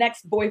where's the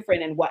next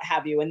boyfriend and what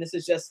have you. And this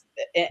is just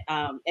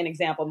an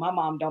example. My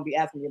mom don't be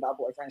asking me about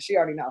boyfriends. She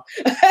already know.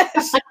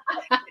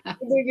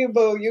 You do you,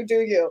 boo. You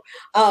do you.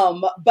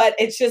 But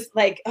it's just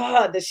like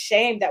the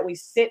shame that we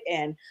sit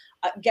in.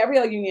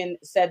 Gabrielle Union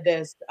said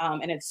this,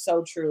 and it's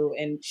so true.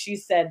 And she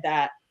said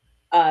that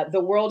the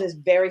world is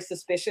very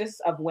suspicious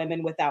of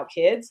women without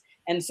kids.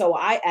 And so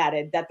I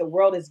added that the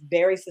world is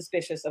very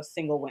suspicious of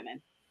single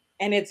women.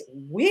 And it's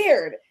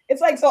weird.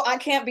 It's like, so I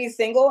can't be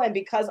single. And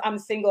because I'm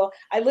single,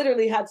 I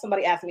literally had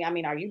somebody ask me, I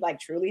mean, are you like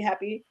truly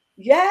happy?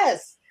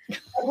 Yes.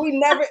 We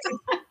never,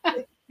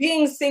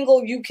 being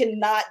single, you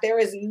cannot, there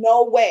is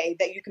no way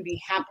that you can be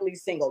happily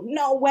single.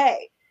 No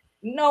way.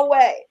 No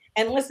way.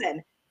 And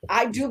listen,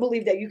 I do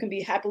believe that you can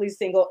be happily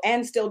single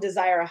and still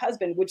desire a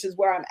husband, which is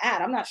where I'm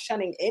at. I'm not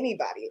shunning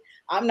anybody.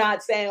 I'm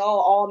not saying,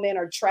 oh, all men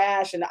are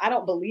trash. And I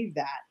don't believe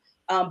that.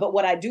 But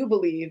what I do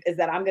believe is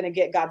that I'm going to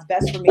get God's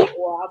best for me,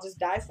 or I'll just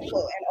die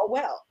single and oh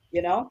well,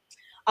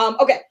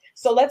 Okay,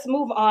 so let's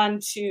move on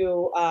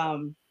to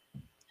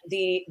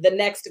the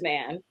next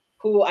man,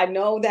 who I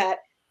know that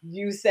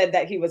you said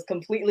that he was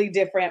completely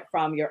different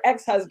from your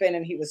ex-husband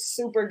and he was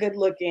super good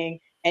looking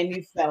and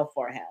you fell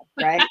for him,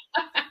 right?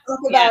 Talk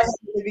about him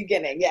in the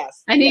beginning,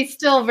 yes. And he's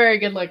still very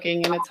good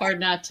looking, and it's hard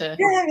not to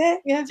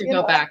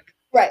go back.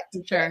 Right.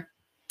 I'm sure.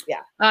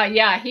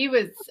 Yeah. He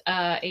was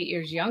 8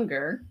 years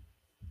younger.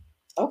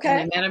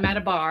 Okay. And I met him at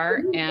a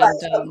bar, and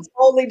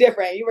totally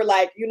different. You were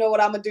like, you know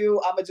what I'm gonna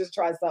do? I'm gonna just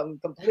try something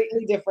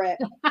completely different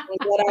than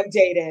what I've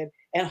dated,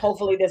 and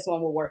hopefully this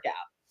one will work out.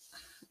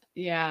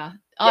 Yeah.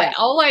 The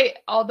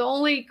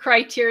only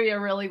criteria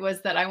really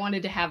was that I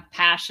wanted to have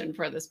passion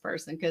for this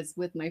person, because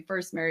with my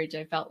first marriage,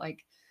 I felt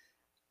like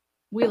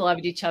we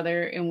loved each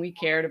other and we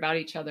cared about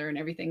each other and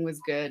everything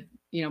was good,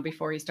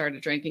 before he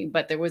started drinking,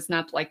 but there was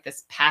not like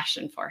this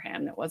passion for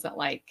him. It wasn't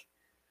like,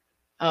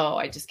 oh,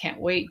 I just can't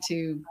wait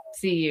to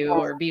see you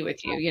or be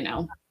with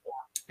you,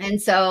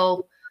 And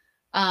so,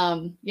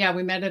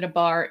 we met at a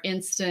bar,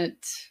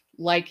 instant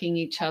liking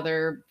each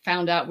other,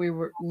 found out we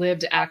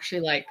lived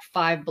actually like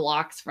 5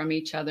 blocks from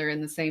each other in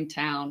the same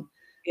town.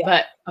 Yeah.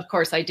 But of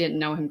course I didn't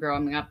know him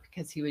growing up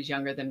because he was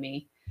younger than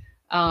me.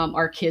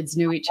 Our kids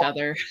knew each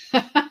other.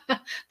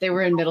 They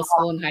were in middle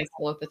school and high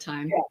school at the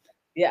time.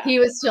 Yeah. He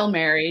was still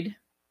married,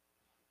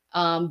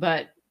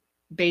 but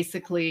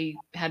basically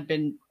had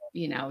been,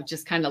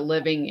 just kind of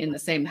living in the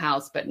same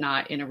house, but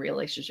not in a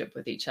relationship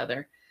with each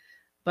other.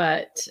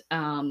 But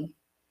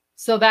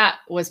so that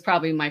was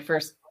probably my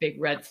first big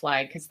red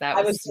flag, because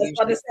I was just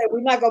about to say,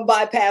 we're not going to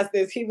bypass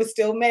this. He was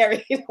still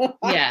married.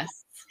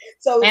 Yes.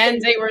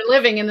 And they were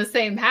living in the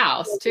same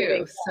house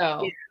too.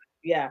 So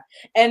yeah.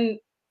 And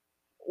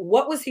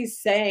what was he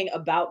saying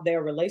about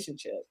their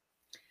relationship?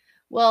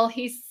 Well,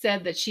 he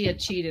said that she had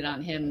cheated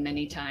on him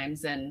many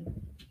times and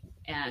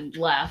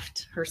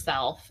left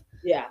herself.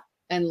 Yeah.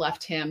 And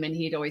left him, and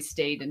he'd always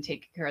stayed and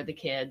taken care of the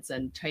kids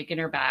and taken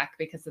her back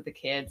because of the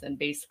kids, and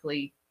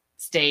basically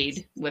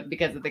stayed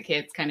because of the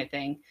kids, kind of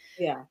thing.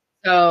 Yeah.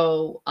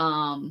 So,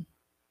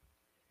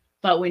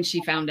 but when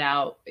she found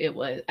out,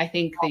 I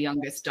think the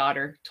youngest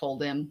daughter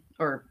told him,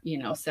 or,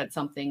 said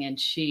something, and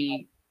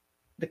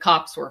the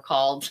cops were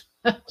called.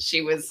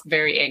 She was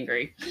very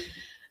angry.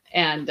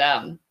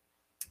 And,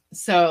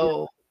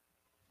 so,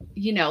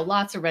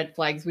 lots of red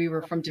flags. We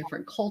were from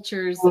different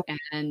cultures,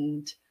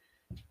 and,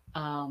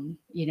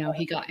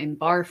 he got in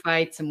bar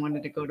fights and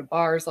wanted to go to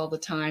bars all the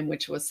time,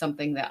 which was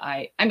something that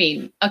I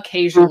mean,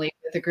 occasionally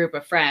with a group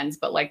of friends,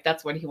 but like,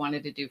 that's what he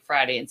wanted to do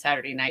Friday and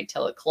Saturday night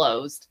till it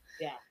closed.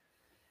 Yeah.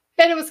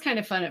 And it was kind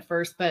of fun at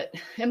first,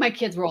 and my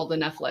kids were old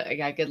enough,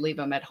 like I could leave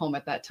them at home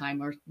at that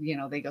time, or,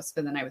 they go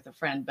spend the night with a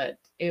friend, but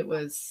it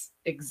was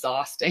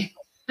exhausting.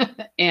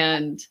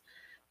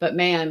 But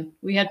man,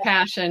 we had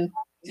passion.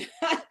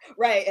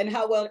 Right. And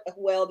how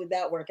well did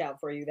that work out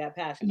for you, that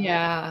passion?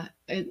 Yeah.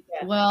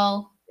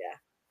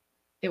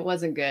 It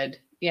wasn't good.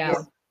 Yeah.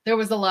 There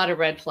was a lot of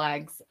red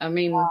flags. I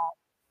mean,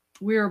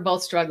 we were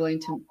both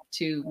struggling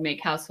to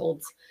make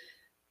households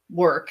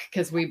work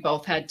because we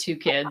both had 2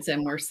 kids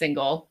and we're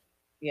single.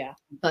 Yeah.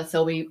 But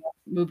so we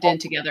moved in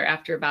together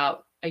after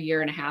about a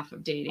year and a half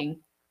of dating,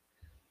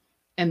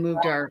 and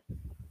moved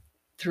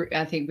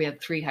I think we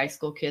had 3 high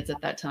school kids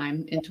at that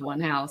time into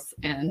one house.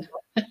 And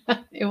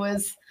it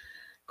was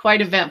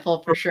quite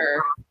eventful for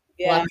sure.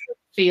 Yeah. Lots of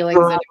feelings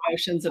and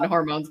emotions and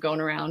hormones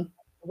going around.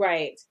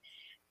 Right.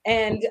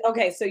 And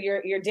okay, so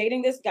you're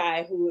dating this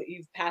guy who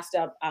you've passed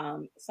up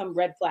some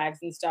red flags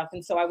and stuff.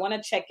 And so I want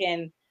to check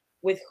in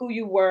with who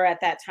you were at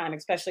that time,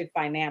 especially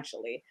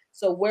financially.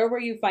 So where were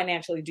you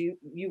financially?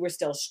 You were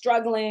still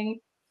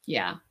struggling?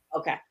 Yeah.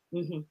 Okay.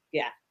 Mm-hmm.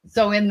 Yeah.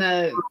 So in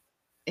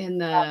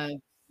the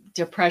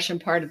depression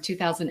part of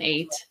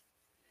 2008,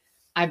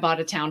 I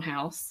bought a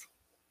townhouse,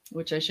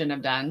 which I shouldn't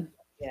have done.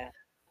 Yeah.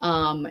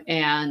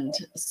 And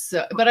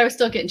so, but I was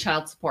still getting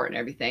child support and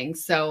everything.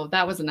 So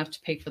that was enough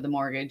to pay for the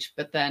mortgage.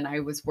 But then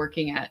I was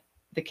working at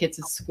the kids'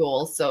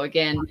 school. So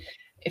again,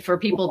 for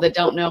people that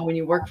don't know, when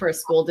you work for a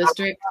school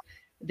district,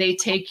 they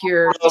take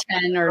your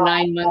 10 or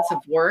 9 months of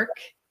work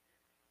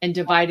and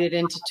divide it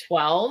into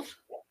 12.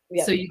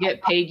 Yep. So you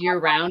get paid year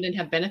round and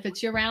have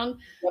benefits year round.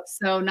 Yep.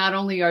 So not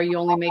only are you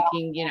only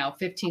making,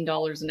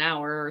 $15 an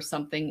hour or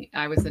something,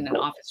 I was in an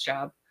office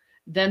job,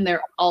 then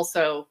they're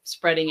also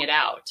spreading it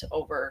out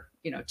over,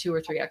 2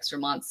 or 3 extra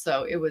months.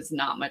 So it was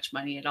not much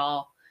money at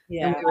all.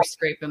 Yeah. And we were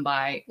scraping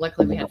by.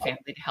 Luckily we had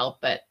family to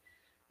help, but,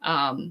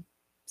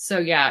 so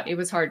yeah, it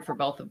was hard for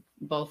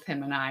both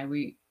him and I.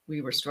 We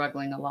were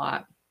struggling a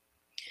lot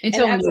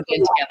until we moved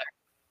in together.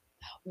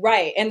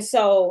 Right. And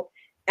so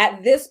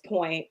at this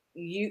point,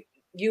 you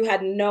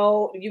had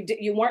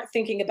you weren't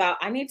thinking about,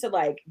 I need to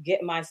like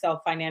get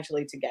myself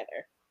financially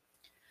together.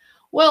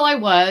 Well, I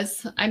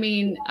was. I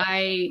mean,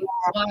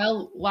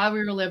 while we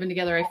were living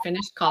together, I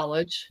finished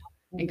college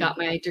and got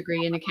my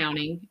degree in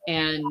accounting,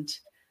 and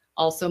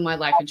also my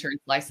life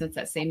insurance license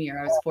that same year.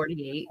 I was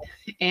 48.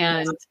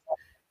 And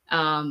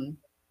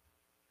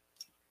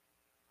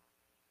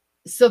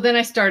so then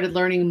I started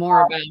learning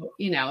more about,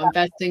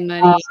 investing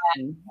money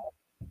and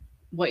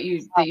that you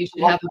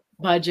should have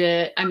a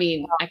budget. I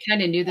mean, I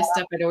kind of knew this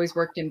stuff. I'd always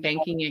worked in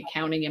banking and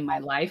accounting in my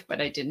life, but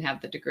I didn't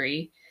have the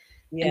degree.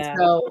 Yeah. And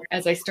so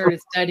as I started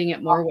studying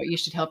it more, what you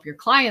should help your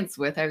clients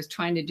with, I was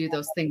trying to do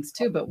those things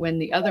too. But when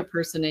the other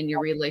person in your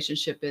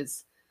relationship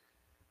is,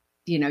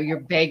 you're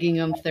begging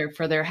them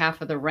for their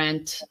half of the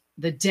rent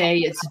the day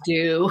it's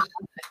due,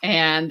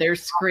 and they're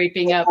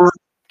scraping up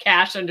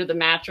cash under the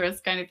mattress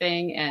kind of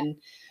thing. And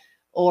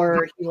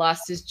or he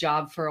lost his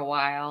job for a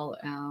while.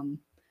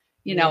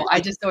 You know, I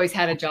just always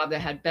had a job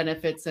that had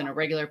benefits and a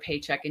regular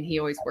paycheck, and he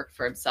always worked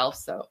for himself.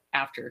 So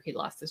after he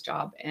lost his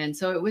job, and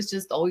so it was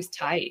just always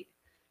tight.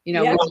 You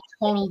know, with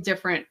total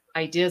different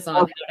ideas on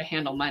how to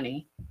handle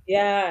money.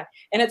 Yeah.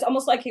 And it's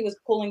almost like he was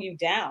pulling you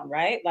down,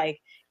 right?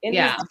 Like,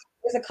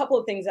 there's a couple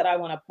of things that I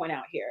want to point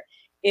out here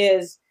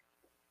is,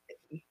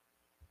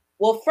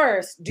 well,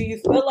 first, do you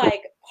feel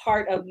like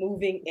part of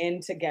moving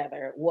in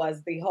together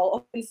was the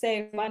whole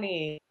save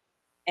money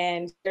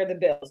and share the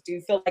bills? Do you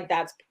feel like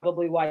that's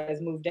probably why you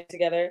guys moved in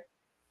together?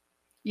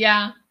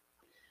 Yeah.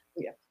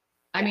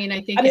 I mean,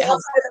 I think it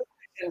helps.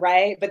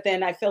 Right. But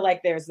then I feel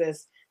like there's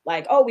this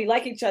like, oh, we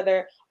like each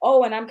other.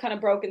 Oh, and I'm kind of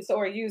broken. So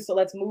are you. So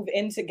let's move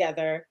in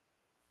together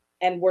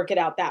and work it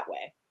out that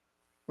way.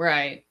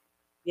 Right.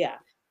 Yeah.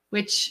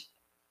 Which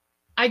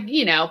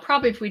you know,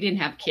 probably if we didn't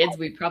have kids,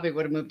 we probably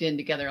would have moved in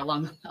together a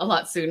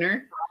lot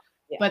sooner.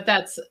 Yeah. But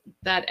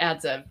that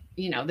adds a,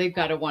 you know, they've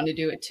got to want to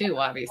do it too,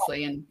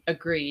 obviously, and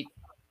agree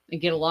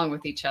and get along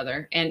with each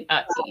other and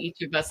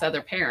each of us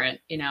other parent,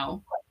 you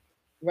know.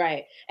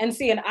 Right. And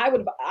see, and I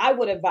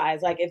would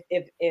advise, like,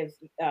 if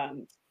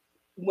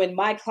when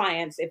my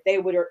clients, if they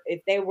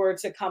were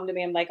to come to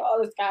me and like, oh,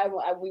 this guy,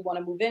 we want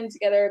to move in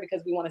together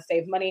because we want to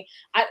save money.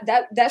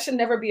 That should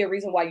never be a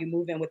reason why you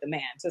move in with a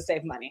man, to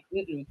save money.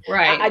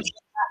 Right.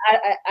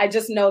 I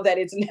just know that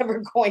it's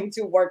never going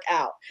to work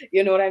out.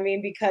 You know what I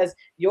mean? Because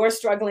you're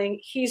struggling,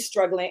 he's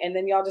struggling, and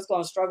then y'all just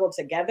going to struggle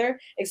together,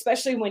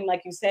 especially when,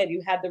 like you said,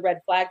 you had the red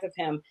flags of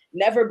him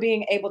never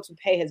being able to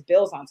pay his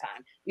bills on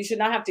time. You should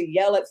not have to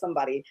yell at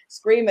somebody,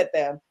 scream at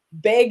them,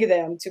 beg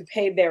them to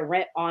pay their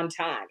rent on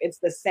time. It's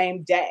the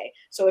same day.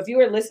 So if you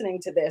are listening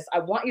to this, I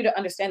want you to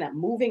understand that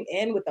moving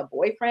in with a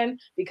boyfriend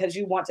because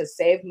you want to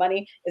save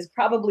money is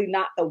probably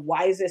not the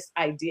wisest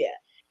idea.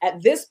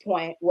 At this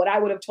point, what I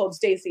would have told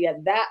Stacey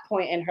at that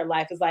point in her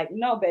life is like,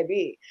 no,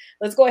 baby,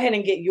 let's go ahead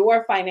and get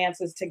your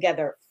finances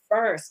together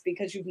first,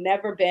 because you've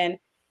never been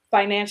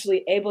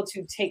financially able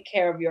to take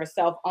care of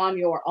yourself on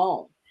your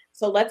own.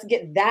 So let's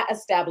get that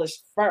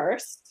established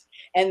first.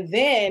 And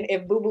then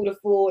if Boo Boo the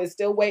Fool is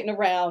still waiting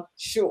around,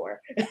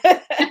 sure.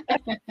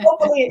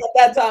 Hopefully at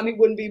that time he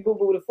wouldn't be Boo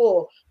Boo the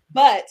Fool.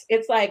 But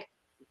it's like,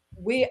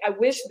 I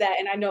wish that,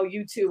 and I know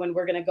you too, and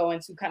we're going to go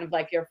into kind of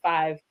like your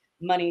 5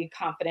 money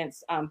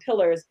confidence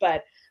pillars,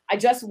 but I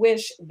just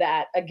wish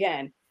that,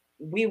 again,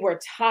 we were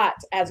taught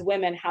as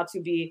women how to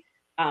be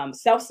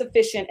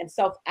self-sufficient and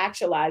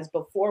self-actualized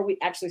before we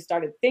actually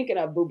started thinking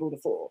of Boo Boo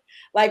the Fool.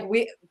 Like,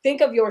 we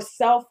think of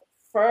yourself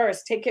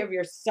first, take care of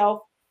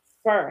yourself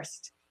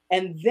first,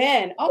 and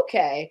then,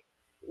 okay,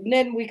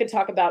 then we could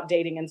talk about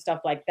dating and stuff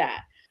like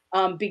that.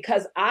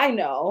 Because I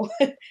know,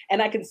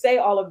 and I can say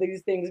all of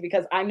these things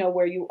because I know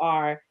where you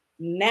are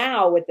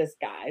now with this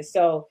guy.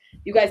 So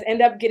you guys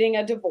end up getting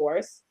a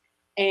divorce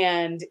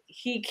and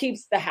he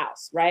keeps the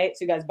house, right?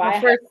 So you guys buy a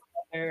house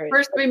together.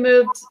 First we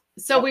moved.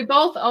 So we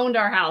both owned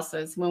our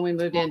houses when we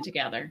moved in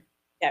together.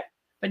 Okay.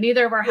 But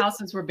neither of our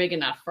houses were big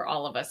enough for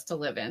all of us to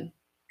live in.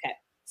 Okay.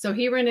 So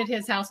he rented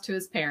his house to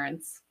his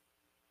parents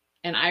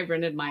and I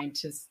rented mine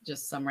to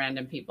just some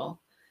random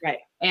people. Right.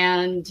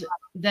 And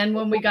then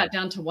when we got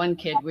down to 1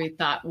 kid, we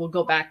thought we'll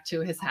go back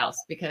to his house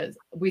because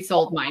we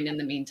sold mine in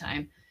the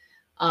meantime.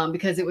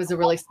 Because it was a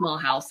really small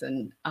house.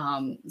 And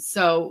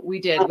so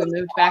we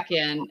moved back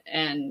in,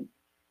 and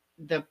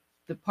the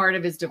part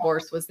of his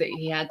divorce was that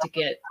he had to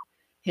get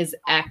his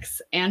ex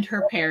and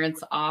her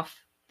parents off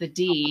the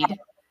deed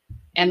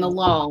and the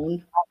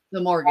loan,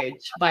 the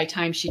mortgage, by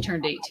time she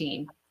turned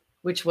 18,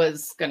 which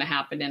was going to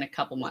happen in a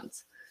couple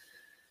months.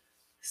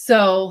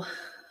 So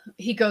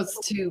he goes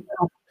to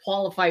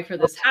qualify for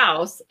this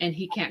house and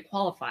he can't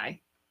qualify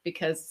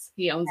because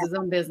he owns his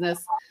own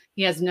business.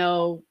 He has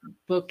no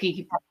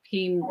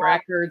bookkeeping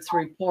records,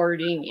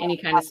 reporting, any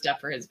kind of stuff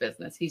for his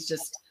business. He's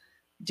just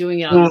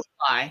doing it on the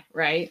fly,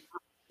 right?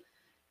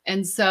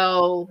 And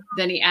so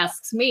then he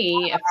asks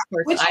me, of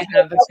course, I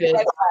have a good...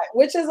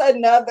 Which is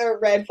another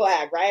red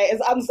flag, right?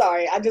 I'm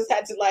sorry. I just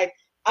had to like,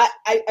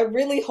 I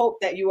really hope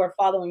that you are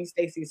following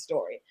Stacey's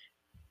story.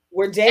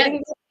 We're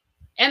dating.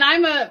 And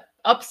I'm a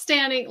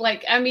upstanding,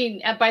 like, I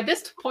mean, by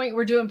this point,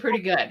 we're doing pretty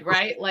good,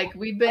 right? Like,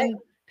 we've been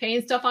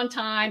paying stuff on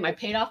time. I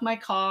paid off my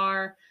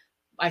car.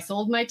 I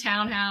sold my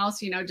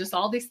townhouse, you know, just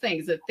all these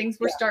things that things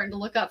were starting to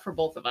look up for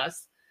both of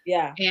us.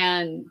 Yeah.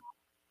 And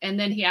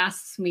then he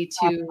asks me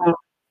to,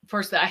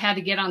 first I had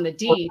to get on the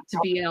deed to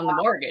be on the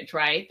mortgage,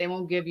 right? They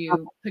won't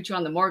put you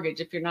on the mortgage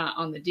if you're not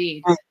on the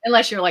deed,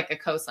 unless you're like a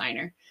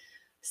co-signer.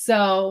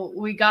 So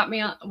we got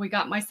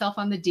myself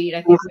on the deed.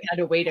 I think we had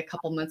to wait a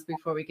couple months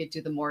before we could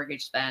do the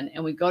mortgage then.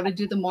 And we go to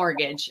do the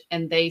mortgage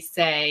and they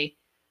say,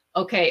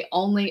 okay,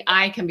 only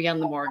I can be on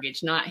the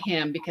mortgage, not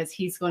him, because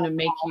he's going to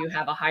make you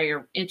have a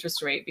higher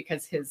interest rate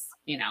because his,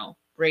 you know,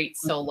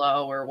 rate's so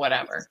low or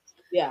whatever.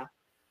 Yeah.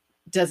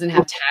 Doesn't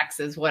have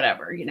taxes,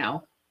 whatever, you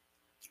know.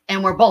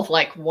 And we're both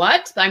like,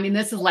 what? I mean,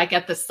 this is like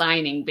at the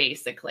signing,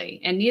 basically.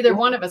 And neither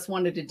one of us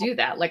wanted to do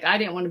that. Like, I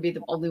didn't want to be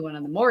the only one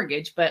on the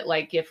mortgage, but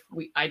like, if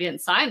I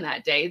didn't sign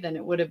that day, then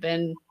it would have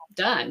been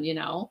done, you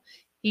know.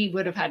 he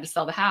would have had to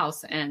sell the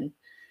house, and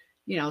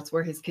it's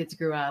where his kids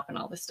grew up and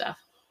all this stuff.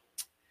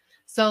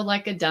 So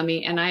like a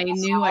dummy, and I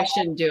knew I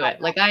shouldn't do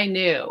it. Like I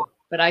knew,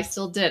 but I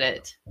still did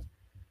it.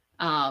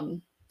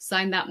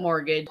 Signed that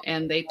mortgage,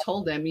 and they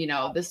told him,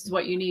 this is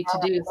what you need to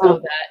do so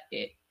that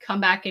it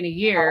come back in a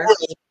year,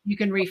 you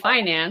can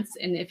refinance.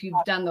 And if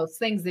you've done those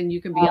things, then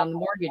you can be on the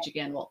mortgage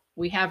again. Well,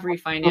 we have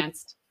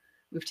refinanced.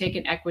 We've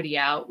taken equity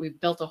out. We've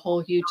built a whole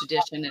huge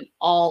addition, and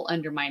all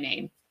under my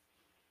name,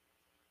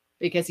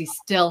 because he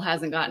still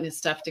hasn't gotten his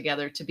stuff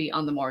together to be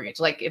on the mortgage.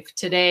 Like if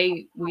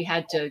today we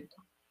had to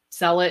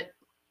sell it,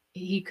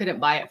 he couldn't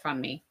buy it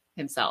from me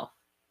himself.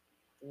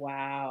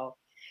 Wow.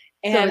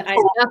 And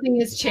nothing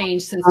has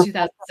changed since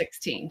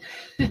 2016.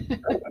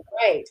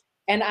 Right.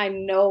 And I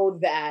know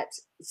that.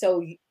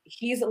 So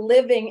he's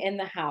living in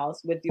the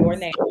house with your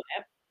name on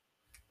it.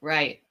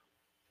 Right.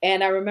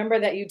 And I remember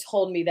that you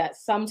told me that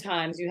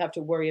sometimes you have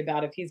to worry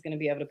about if he's going to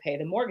be able to pay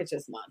the mortgage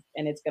this month,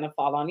 and it's going to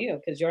fall on you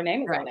because your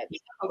name is on it.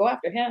 I'll go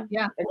after him.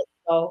 Yeah.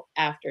 Go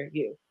after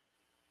you.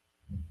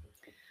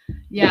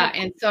 Yeah.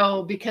 And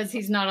so because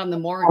he's not on the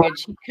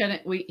mortgage,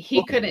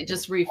 he couldn't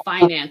just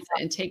refinance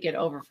it and take it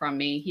over from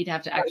me. He'd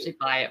have to actually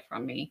buy it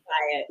from me.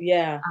 Buy it.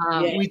 Yeah.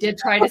 We did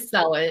try to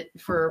sell it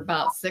for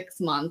about 6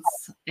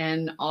 months,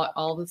 and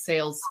all the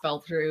sales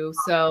fell through.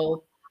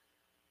 So,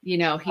 he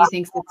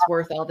thinks it's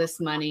worth all this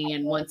money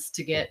and wants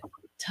to get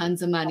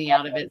tons of money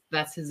out of it.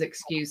 That's his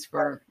excuse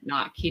for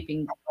not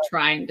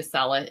trying to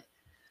sell it.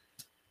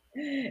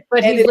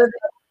 But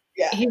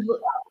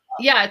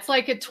it's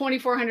like a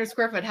 2,400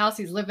 square foot house.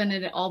 He's living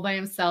in it all by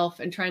himself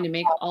and trying to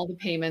make all the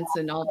payments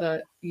and all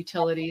the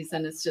utilities.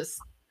 And it's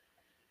just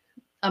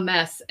a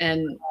mess.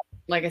 And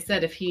like I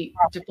said, if he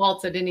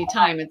defaults at any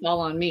time, it's all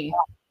on me.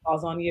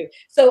 Falls on you.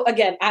 So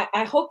again,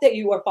 I hope that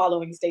you are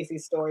following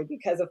Stacey's story,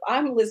 because if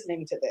I'm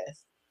listening to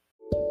this,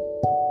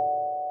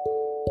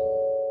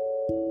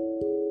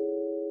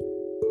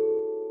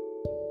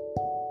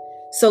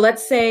 so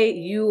let's say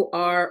you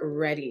are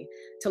ready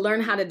to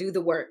learn how to do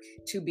the work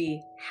to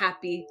be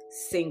happy,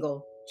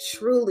 single,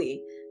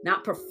 truly,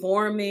 not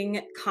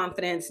performing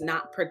confidence,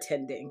 not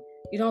pretending.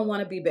 You don't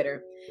want to be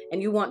bitter,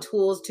 and you want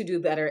tools to do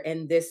better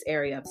in this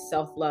area of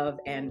self-love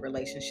and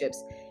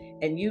relationships.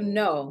 And you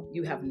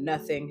have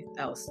nothing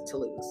else to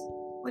lose.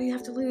 What do you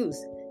have to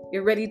lose?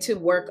 You're ready to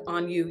work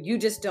on you. You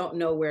just don't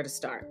know where to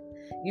start.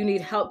 You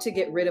need help to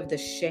get rid of the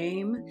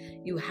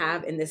shame you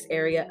have in this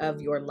area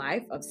of your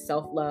life of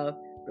self-love,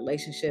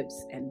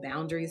 relationships, and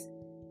boundaries.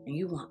 And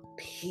you want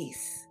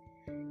peace.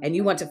 And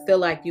you want to feel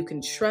like you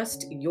can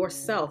trust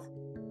yourself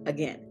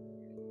again.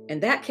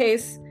 In that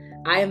case,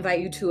 I invite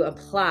you to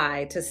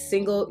apply to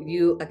Single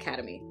You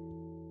Academy.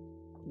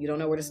 You don't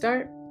know where to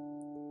start?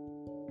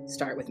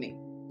 Start with me.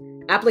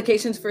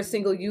 Applications for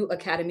Single You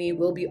Academy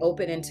will be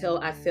open until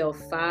I fill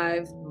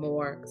 5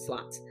 more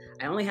slots.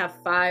 I only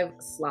have 5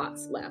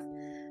 slots left.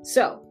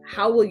 So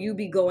how will you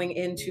be going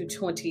into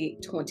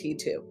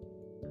 2022?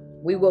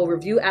 We will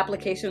review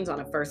applications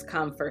on a first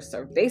come, first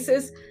served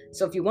basis.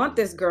 So if you want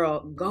this, girl,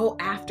 go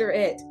after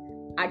it.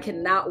 I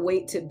cannot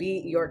wait to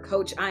be your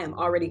coach. I am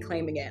already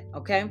claiming it.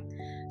 Okay.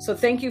 So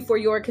thank you for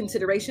your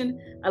consideration.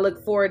 I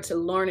look forward to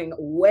learning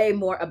way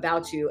more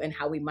about you and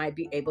how we might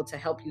be able to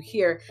help you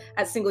here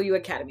at Single You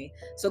Academy.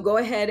 So go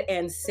ahead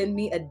and send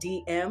me a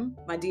DM.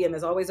 My DM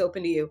is always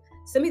open to you.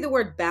 Send me the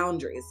word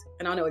boundaries,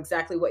 and I'll know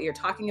exactly what you're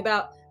talking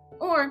about.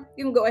 Or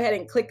you can go ahead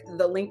and click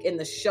the link in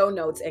the show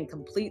notes and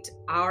complete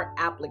our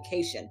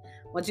application.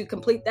 Once you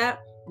complete that,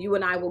 you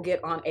and I will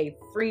get on a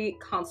free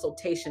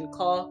consultation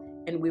call,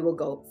 and we will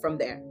go from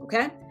there.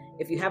 Okay?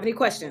 If you have any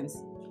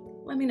questions,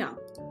 let me know.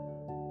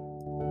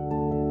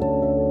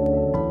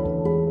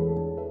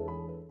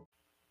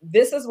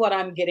 This is what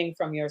I'm getting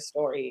from your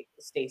story,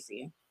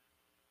 Stacey.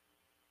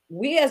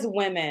 We as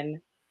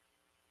women,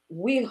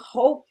 we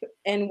hope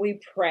and we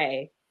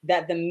pray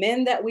that the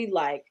men that we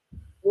like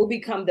will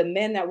become the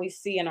men that we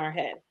see in our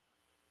head.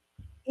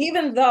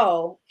 Even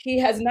though he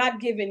has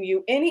not given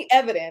you any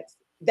evidence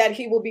that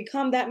he will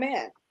become that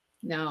man.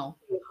 No.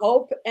 We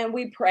hope and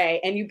we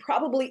pray. And you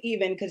probably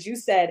even, because you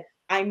said,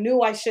 I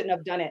knew I shouldn't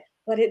have done it,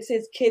 but it's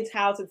his kid's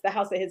house. It's the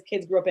house that his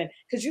kids grew up in.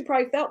 Because you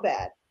probably felt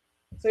bad.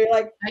 So you're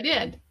like, I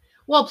did.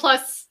 Well,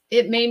 plus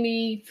it made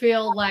me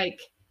feel like,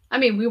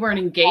 we weren't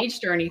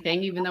engaged or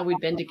anything, even though we'd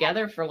been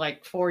together for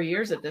like 4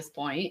 years at this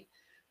point.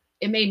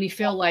 It made me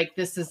feel like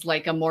this is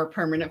like a more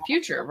permanent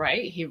future,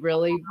 right? He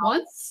really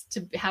wants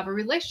to have a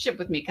relationship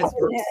with me because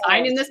we're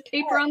signing this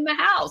paper on the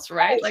house,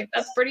 right? Like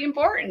that's pretty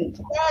important.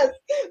 Yes.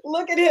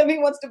 Look at him. He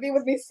wants to be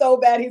with me so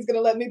bad. He's going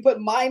to let me put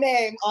my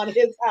name on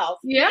his house.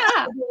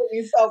 Yeah.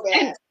 He's so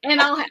bad. And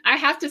I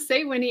have to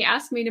say, when he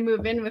asked me to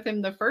move in with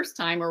him the first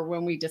time, or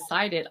when we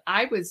decided,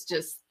 I was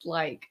just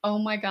like, oh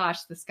my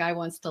gosh, this guy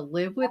wants to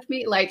live with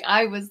me. Like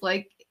I was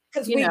like,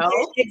 because we get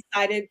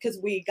excited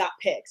because we got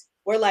picked.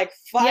 We're like,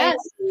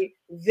 finally,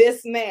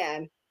 This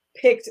man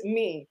picked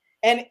me.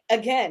 And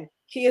again,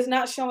 he is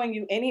not showing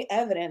you any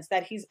evidence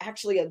that he's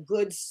actually a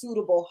good,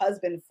 suitable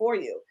husband for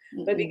you.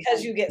 Mm-hmm. But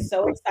because you get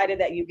so excited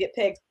that you get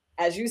picked,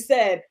 as you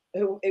said,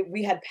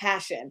 we had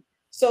passion.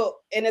 So,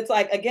 and it's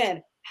like,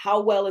 again,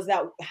 how well is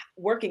that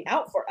working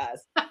out for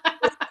us?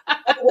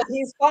 Well,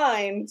 he's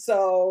fine.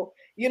 So,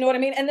 you know what I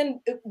mean? And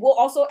then we'll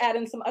also add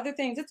in some other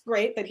things. It's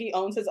great that he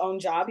owns his own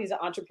job. He's an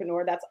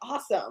entrepreneur. That's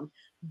awesome.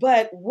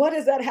 But what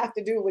does that have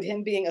to do with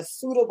him being a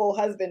suitable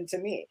husband to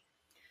me?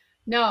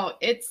 No,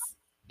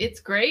 it's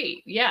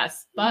great.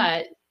 Yes.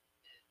 But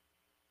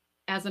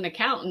as an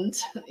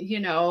accountant, you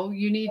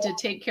need to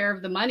take care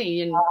of the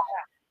money, and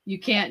you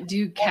can't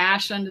do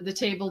cash under the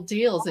table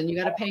deals, and you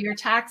got to pay your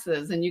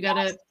taxes, and you got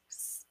to,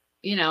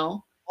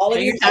 all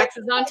pay your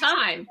taxes on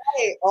time.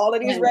 Right. All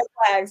of these red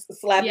flags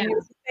slapping you in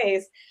the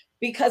face,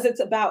 because it's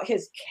about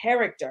his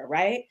character,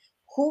 right?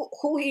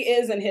 Who he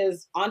is in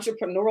his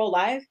entrepreneurial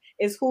life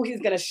is who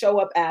he's going to show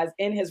up as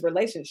in his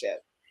relationship.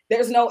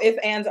 There's no ifs,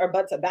 ands, or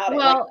buts about it.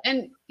 Well,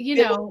 and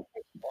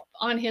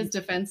on his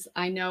defense,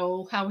 I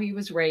know how he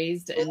was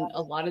raised, and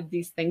a lot of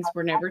these things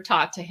were never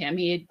taught to him.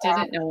 He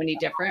didn't know any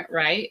different,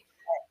 right?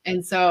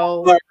 And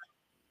so,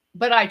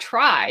 but I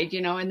tried,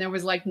 and there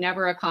was like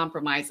never a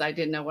compromise. I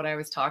didn't know what I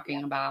was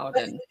talking about.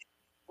 And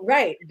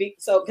right.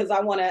 So, because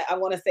I want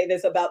to say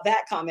this about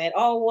that comment.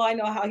 Oh, well, I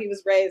know how he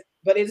was raised,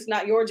 but it's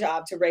not your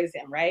job to raise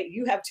him, right?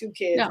 You have 2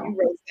 kids, you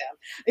raise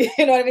them.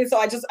 You know what I mean? So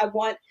I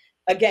want,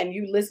 again,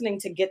 you listening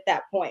to get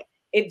that point.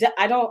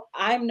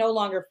 I'm no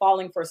longer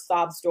falling for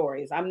sob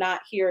stories. I'm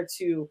not here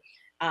to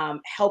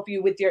help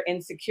you with your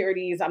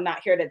insecurities. I'm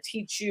not here to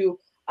teach you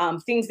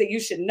things that you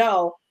should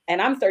know.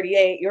 And I'm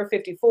 38, you're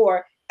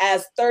 54.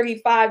 As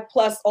 35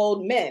 plus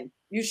old men,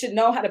 you should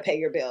know how to pay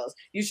your bills.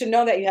 You should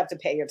know that you have to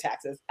pay your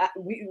taxes.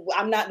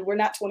 We're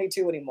not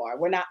 22 anymore.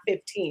 We're not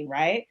 15,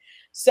 right?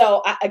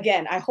 So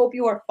again, I hope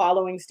you are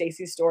following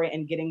Stacey's story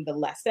and getting the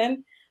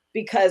lesson,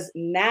 because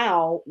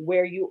now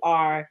where you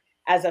are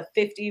as a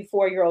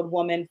 54-year-old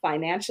woman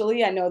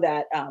financially, I know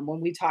that when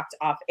we talked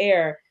off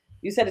air,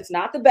 you said it's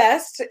not the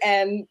best,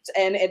 and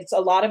it's a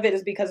lot of it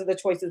is because of the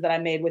choices that I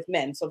made with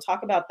men. So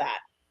talk about that.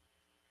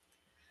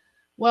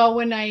 Well,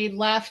 when I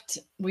left,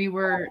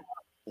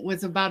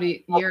 was about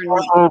a year and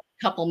a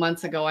couple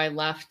months ago. I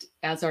left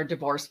as our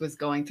divorce was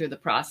going through the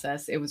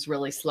process. It was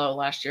really slow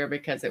last year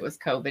because it was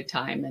COVID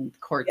time and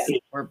courts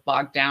were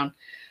bogged down.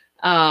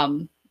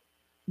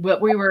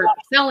 But we were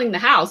selling the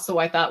house. So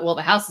I thought, well,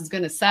 the house is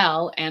going to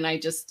sell. And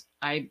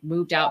I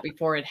moved out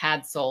before it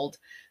had sold.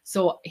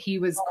 So he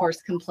was, of course,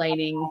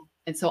 complaining.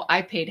 And so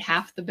I paid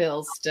half the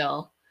bills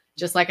still,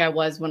 just like I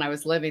was when I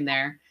was living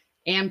there,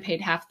 and paid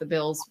half the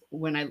bills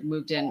when I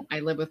moved in. I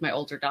live with my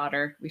older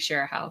daughter. We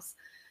share a house.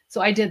 So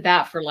I did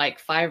that for like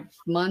 5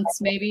 months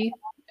maybe,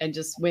 and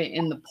just went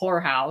in the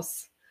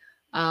poorhouse.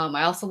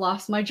 I also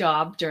lost my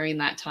job during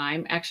that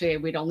time. Actually,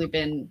 we'd only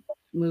been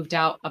moved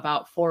out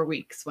about 4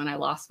 weeks when I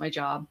lost my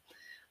job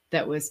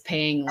that was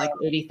paying like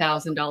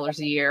 $80,000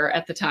 a year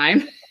at the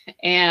time.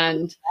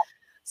 And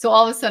so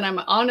all of a sudden I'm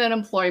on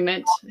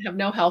unemployment, have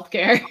no health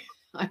care.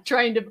 I'm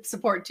trying to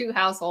support 2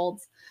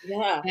 households.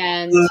 Yeah.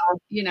 And,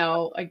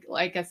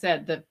 like I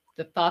said, the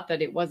thought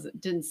that it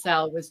didn't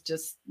sell was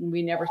just,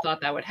 we never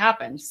thought that would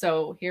happen.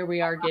 So here we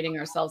are getting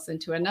ourselves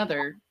into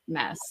another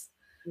mess.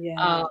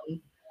 Yeah.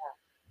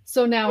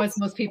 So now, as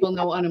most people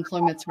know,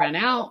 unemployment's run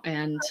out,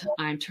 and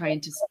I'm trying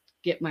to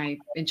get my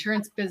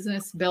insurance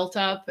business built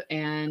up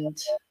and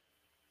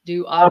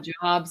do odd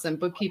jobs and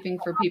bookkeeping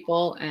for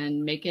people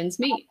and make ends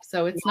meet.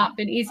 So it's not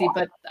been easy,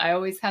 but I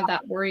always have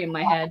that worry in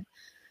my head.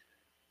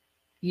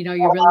 You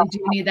really do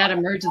need that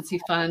emergency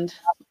fund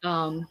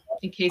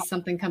in case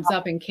something comes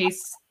up, in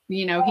case,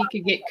 he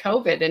could get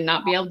COVID and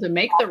not be able to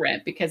make the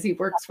rent because he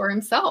works for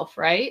himself,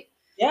 right?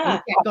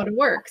 Yeah. He can't go to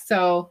work.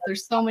 So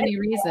there's so many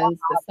reasons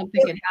that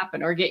something could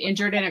happen, or get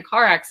injured in a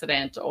car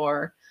accident,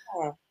 or.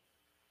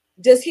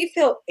 Does he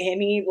feel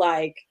any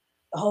like,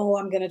 oh,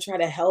 I'm going to try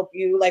to help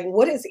you? Like,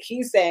 what is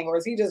he saying? Or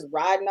is he just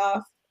riding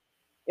off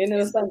into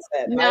the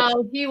sunset?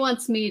 No, he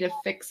wants me to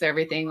fix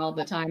everything all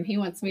the time. He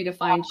wants me to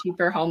find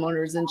cheaper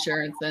homeowners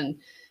insurance, and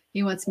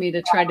he wants me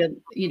to try to,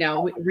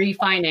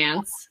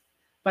 refinance.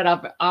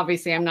 But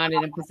obviously I'm not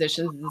in a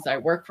position, since I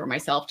work for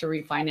myself, to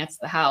refinance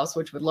the house,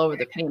 which would lower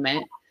the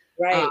payment.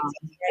 Right.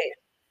 Right.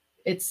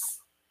 It's,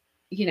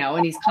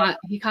 and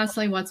he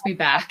constantly wants me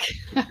back.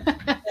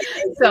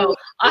 So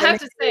I have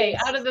to say,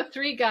 out of the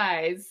 3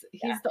 guys,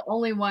 he's the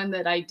only one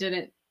that I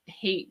didn't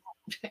hate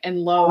and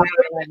loathe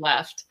when I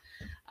left.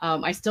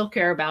 I still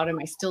care about him.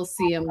 I still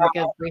see him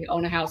because we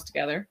own a house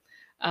together,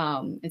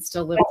 and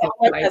still live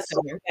twice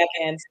a year.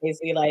 And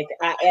Stacey,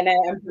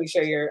 I'm pretty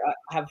sure you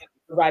have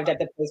arrived at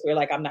the place where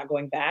I'm not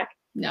going back.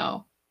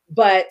 No,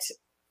 but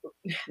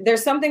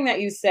there's something that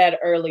you said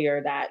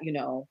earlier that,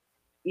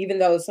 even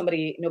though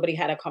nobody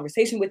had a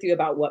conversation with you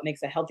about what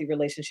makes a healthy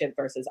relationship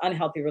versus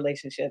unhealthy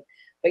relationship,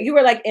 but you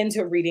were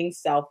into reading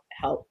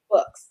self-help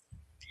books.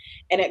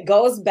 And it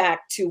goes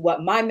back to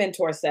what my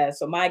mentor says.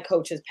 So my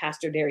coach is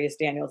Pastor Darius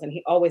Daniels, and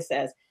he always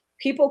says,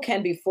 people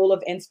can be full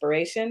of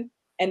inspiration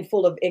and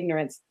full of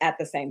ignorance at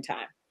the same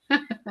time.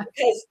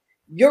 Because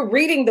you're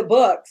reading the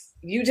books,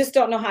 you just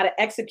don't know how to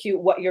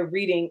execute what you're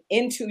reading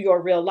into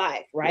your real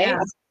life, right? Yeah.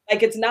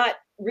 It's not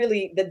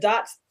really the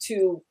dots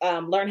to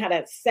learn how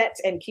to set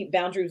and keep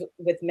boundaries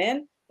with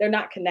men. They're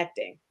not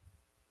connecting.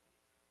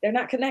 They're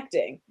not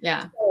connecting.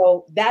 Yeah.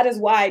 So that is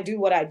why I do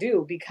what I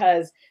do,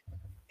 because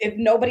if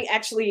nobody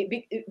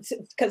actually,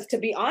 because to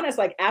be honest,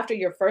 like after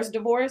your first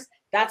divorce,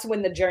 that's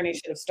when the journey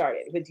should have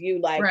started with you.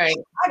 Like, right.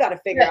 I got to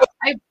figure out.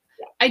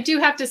 I do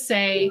have to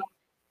say,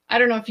 I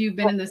don't know if you've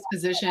been in this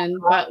position,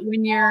 but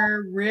when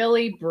you're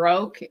really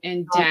broke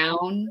and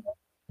down,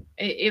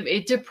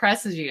 it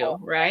depresses you,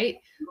 right?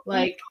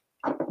 Like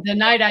the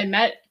night I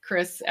met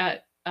Chris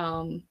at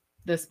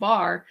this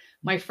bar,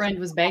 my friend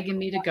was begging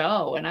me to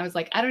go. And I was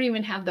like, I don't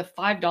even have the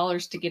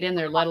 $5 to get in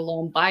there, let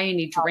alone buy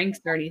any drinks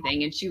or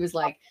anything. And she was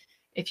like,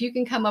 if you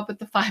can come up with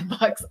the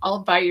 $5,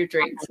 I'll buy your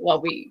drinks.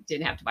 Well, we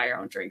didn't have to buy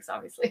our own drinks,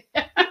 obviously,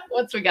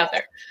 once we got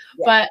there.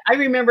 Yeah. But I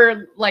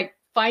remember like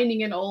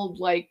finding an old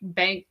like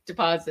bank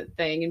deposit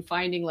thing and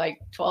finding like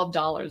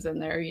 $12 in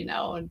there, you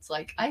know, and it's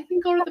like, I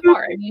can go to the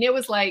bar. I mean, it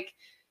was like,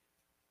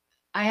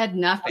 I had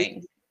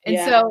nothing. And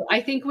so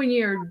I think when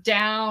you're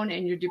down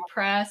and you're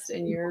depressed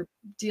and you're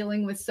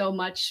dealing with so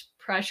much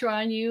pressure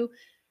on you,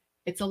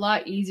 it's a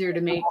lot easier to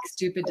make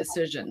stupid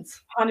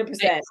decisions.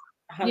 100%.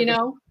 You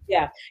know?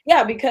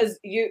 Yeah, because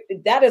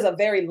that is a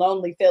very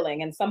lonely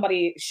feeling, and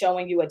somebody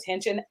showing you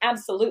attention,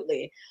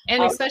 absolutely.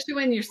 And especially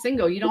when you're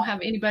single, you don't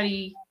have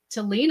anybody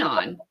to lean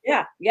on.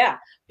 Yeah.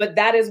 But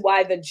that is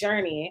why the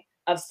journey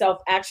of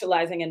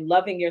self-actualizing and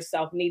loving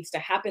yourself needs to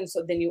happen.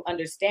 So then you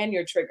understand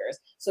your triggers.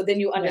 So then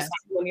you understand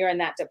when you're in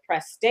that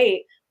depressed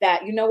state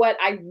that, you know what,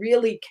 I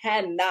really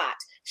cannot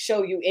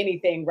show you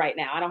anything right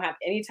now. I don't have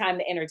any time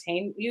to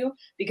entertain you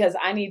because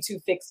I need to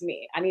fix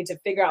me. I need to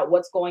figure out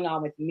what's going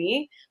on with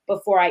me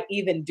before I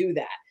even do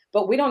that.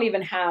 But we don't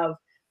even have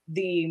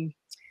the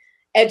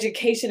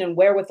education and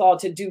wherewithal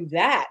to do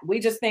that.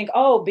 We just think,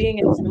 oh, being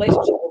in this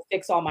relationship will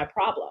fix all my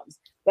problems.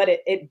 But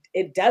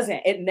it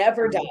doesn't. It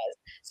never does.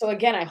 So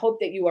again, I hope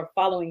that you are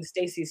following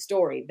Stacey's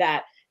story,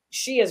 that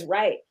she is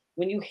right.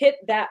 When you hit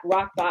that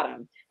rock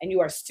bottom and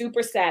you are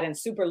super sad and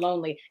super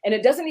lonely, and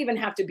it doesn't even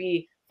have to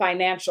be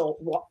financial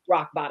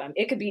rock bottom.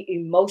 It could be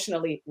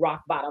emotionally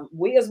rock bottom.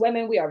 We as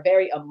women, we are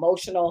very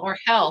emotional. Or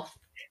health.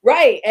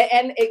 Right.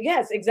 And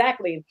yes,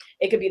 exactly.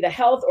 It could be the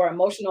health or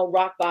emotional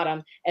rock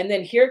bottom. And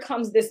then here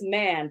comes this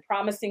man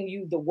promising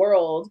you the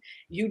world,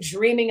 you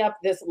dreaming up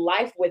this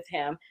life with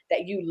him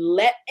that you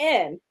let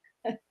in.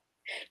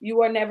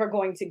 You are never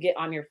going to get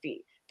on your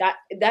feet.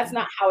 That's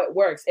not how it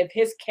works. If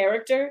his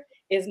character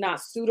is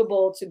not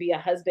suitable to be a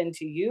husband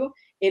to you,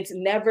 it's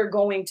never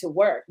going to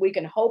work. We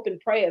can hope and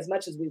pray as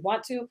much as we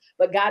want to,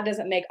 but God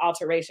doesn't make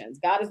alterations.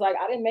 God is like,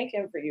 I didn't make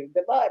him for you.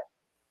 Good luck.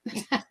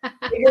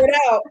 Figure it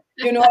out.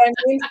 You know what I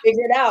mean?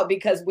 Figure it out,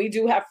 because we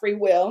do have free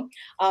will.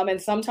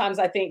 And sometimes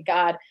I think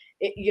God,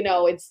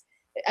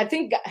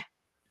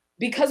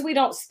 because we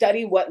don't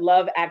study what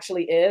love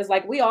actually is.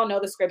 Like, we all know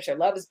the scripture,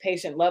 love is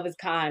patient, love is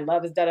kind,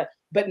 love is da-da,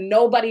 but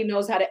nobody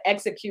knows how to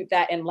execute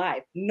that in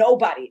life.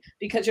 Nobody,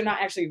 because you're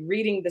not actually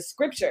reading the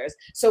scriptures.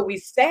 So we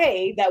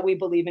say that we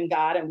believe in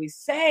God and we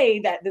say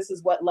that this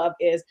is what love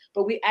is,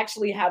 but we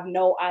actually have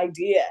no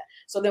idea.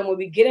 So then when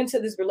we get into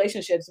these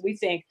relationships, we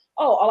think,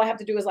 oh, all I have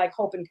to do is like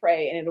hope and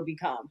pray and it'll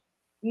become.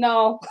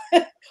 No,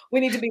 we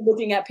need to be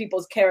looking at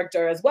people's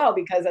character as well,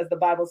 because as the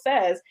Bible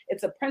says,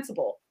 it's a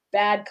principle.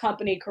 Bad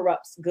company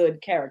corrupts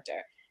good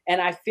character. And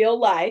I feel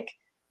like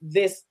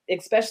this,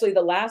 especially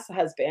the last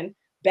husband,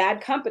 bad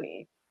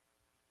company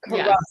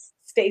corrupts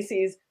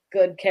Stacey's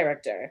good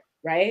character,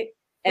 right?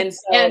 And so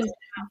and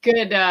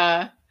good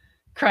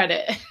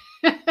credit.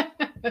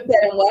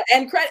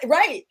 And credit,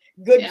 right?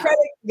 Good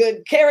credit,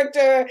 good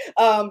character,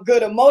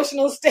 good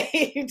emotional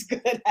state,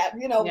 good,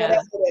 whatever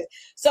it is.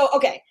 So,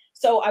 okay.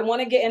 So I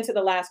want to get into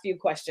the last few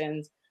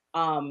questions.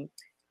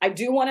 I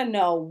do want to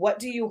know, what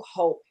do you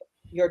hope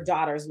your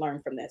daughters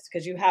learn from this?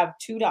 Because you have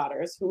 2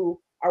 daughters who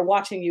are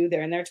watching you.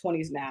 They're in their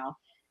 20s now.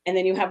 And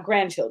then you have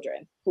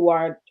grandchildren who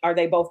are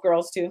they both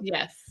girls too?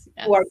 Yes.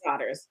 Who are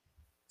daughters.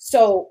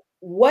 So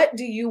what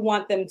do you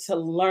want them to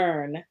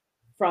learn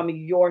from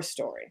your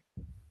story?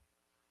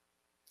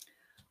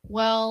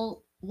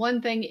 Well,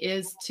 one thing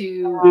is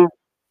to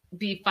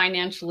be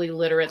financially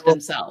literate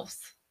themselves,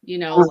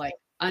 like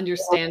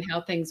understand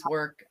how things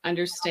work,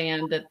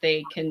 understand that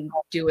they can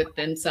do it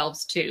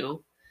themselves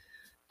too.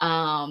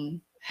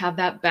 Have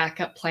that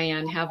backup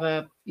plan, have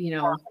a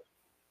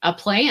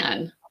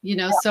plan,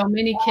 so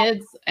many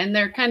kids, and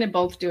they're kind of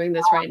both doing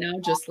this right now,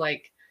 just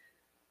like,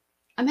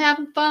 I'm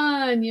having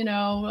fun,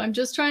 I'm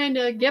just trying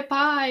to get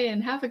by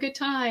and have a good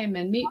time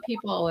and meet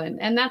people.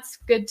 And that's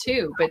good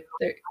too. But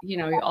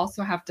you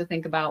also have to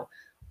think about,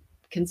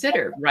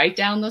 write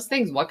down those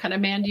things. What kind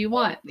of man do you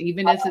want?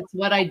 Even if it's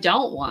what I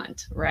don't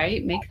want,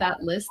 right? Make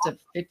that list of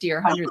 50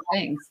 or 100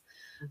 things.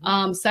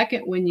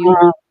 Second, when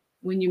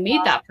you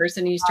meet that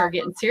person and you start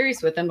getting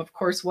serious with them, of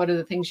course, what are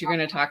the things you're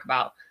going to talk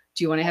about?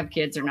 Do you want to have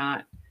kids or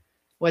not?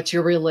 What's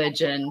your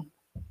religion?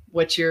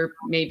 What's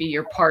maybe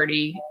your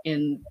party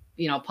in,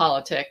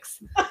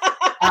 politics?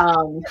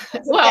 Well,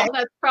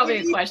 that's probably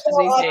a question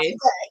these days.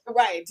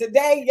 Right.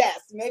 Today,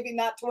 yes. Maybe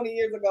not 20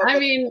 years ago. I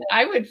mean,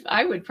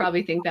 I would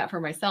probably think that for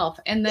myself.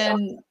 And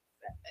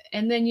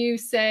then you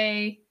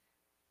say,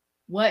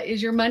 what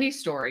is your money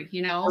story?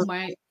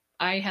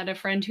 I had a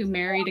friend who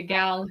married a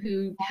gal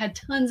who had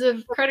tons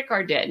of credit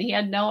card debt, and he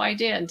had no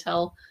idea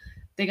until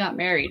they got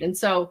married. And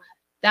so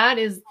that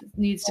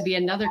needs to be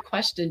another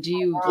question. Do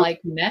you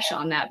like mesh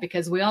on that?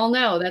 Because we all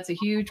know that's a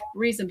huge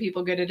reason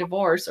people get a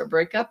divorce or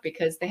break up,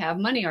 because they have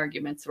money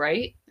arguments,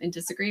 right? And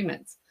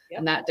disagreements. Yep.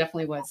 And that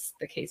definitely was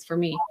the case for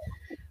me.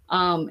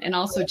 And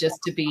also just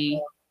to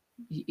be,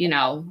 you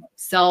know,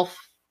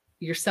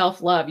 your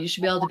self-love. You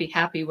should be able to be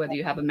happy whether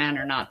you have a man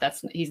or not.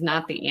 He's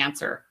not the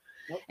answer.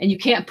 Nope. And you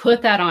can't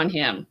put that on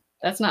him.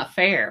 That's not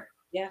fair.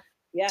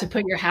 Yeah. To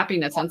put your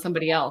happiness on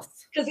somebody else.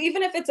 Because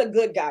even if it's a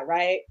good guy,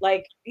 right?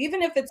 Like,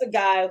 even if it's a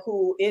guy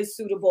who is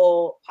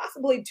suitable,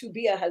 possibly to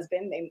be a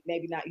husband,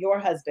 maybe not your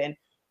husband,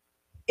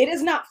 it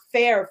is not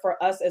fair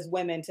for us as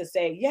women to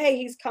say, yay,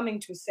 he's coming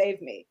to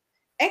save me.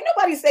 Ain't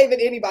nobody saving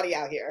anybody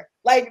out here.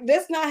 Like,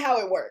 that's not how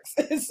it works.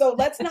 So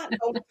let's not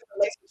go into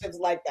relationships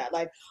like that.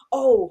 Like,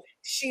 oh,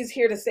 she's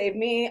here to save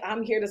me.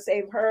 I'm here to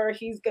save her.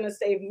 He's going to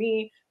save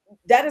me.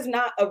 That is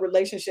not a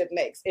relationship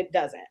makes. It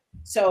doesn't.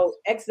 So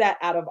X that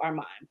out of our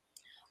mind.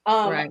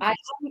 Right.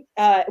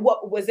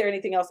 What was there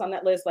anything else on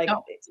that list? Like,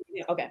 no.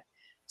 Okay.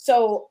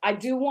 So I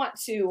do want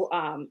to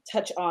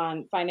touch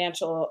on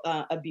financial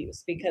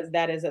abuse, because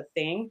that is a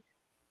thing.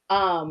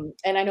 And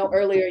I know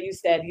earlier you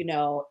said, you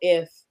know,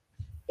 if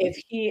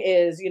he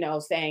is, you know,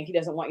 saying he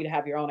doesn't want you to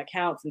have your own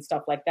accounts and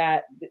stuff like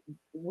that,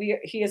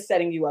 he is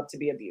setting you up to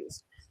be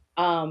abused.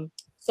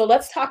 So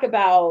let's talk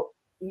about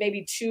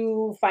maybe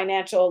 2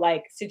 financial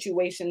like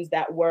situations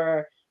that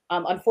were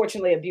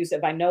unfortunately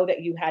abusive. I know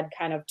that you had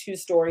kind of 2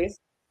 stories.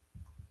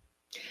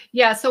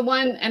 Yeah. So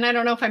one, and I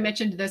don't know if I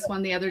mentioned this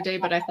one the other day,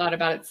 but I thought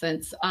about it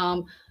since.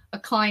 A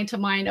client of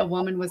mine, a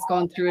woman, was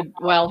going through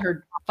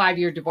her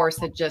 5-year divorce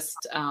had just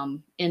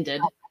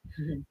ended.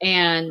 Mm-hmm.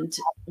 And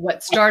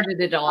what started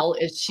it all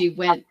is she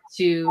went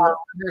to,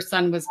 her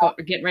son was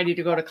getting ready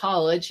to go to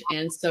college.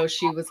 And so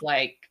she was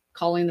like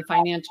calling the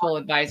financial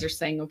advisor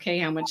saying, okay,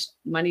 how much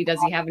money does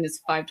he have in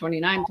his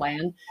 529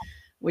 plan,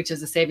 which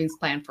is a savings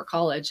plan for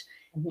college.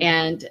 Mm-hmm.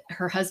 And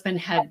her husband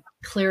had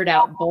cleared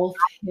out both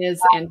his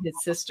and his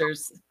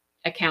sister's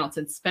accounts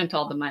and spent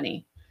all the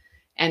money,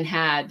 and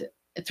had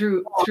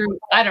through,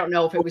 I don't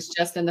know if it was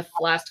just in the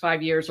last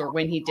 5 years or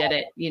when he did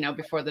it, you know,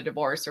 before the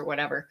divorce or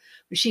whatever,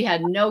 but she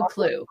had no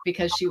clue,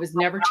 because she was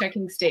never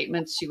checking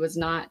statements. She was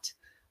not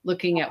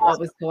looking at what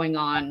was going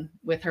on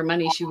with her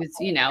money. She was,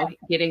 you know,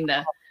 getting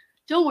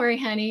don't worry,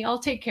 honey, I'll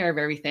take care of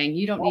everything.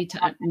 You don't need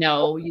to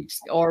know.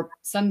 Or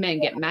some men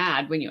get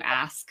mad when you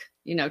ask,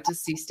 you know, to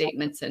see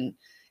statements and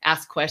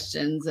ask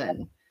questions.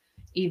 And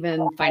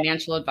even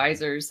financial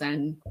advisors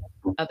and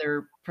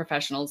other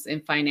professionals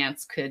in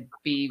finance could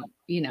be,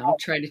 you know,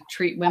 try to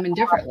treat women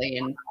differently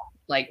and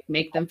like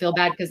make them feel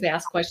bad because they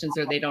ask questions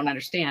or they don't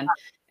understand.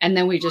 And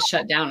then we just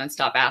shut down and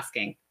stop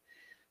asking.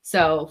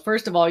 So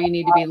first of all, you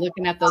need to be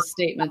looking at those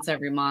statements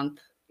every month.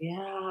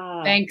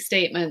 Yeah. Bank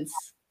statements,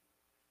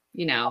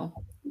 you know,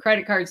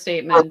 credit card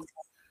statements,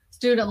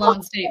 student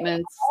loan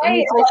statements,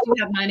 any place you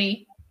have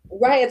money.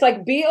 Right. It's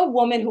like, be a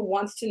woman who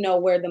wants to know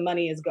where the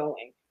money is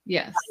going.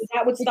 Yes.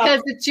 That would stop.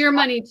 Because it's your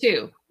money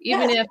too.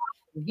 Even if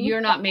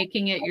you're not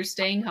making it, you're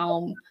staying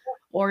home,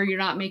 or you're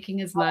not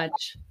making as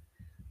much.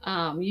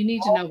 You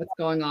need to know what's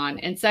going on.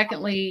 And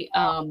secondly,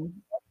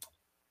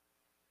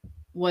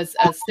 was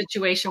a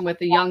situation with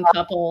a young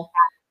couple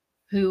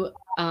who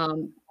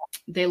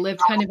they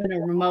lived kind of in a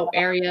remote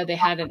area. They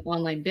had an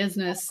online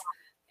business,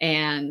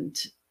 and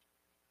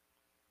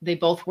they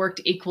both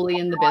worked equally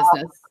in the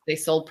business. They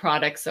sold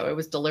products, so it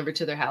was delivered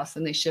to their house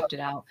and they shipped it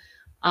out.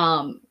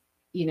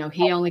 You know,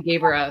 he only gave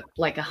her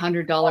like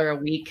 $100 a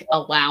week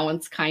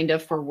allowance kind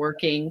of for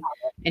working,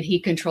 and he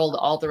controlled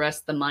all the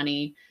rest of the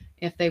money.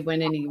 If they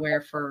went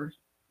anywhere for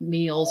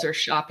meals or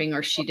shopping,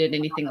 or she did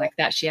anything like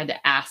that, she had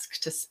to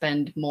ask to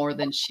spend more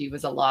than she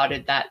was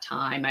allotted that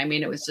time. I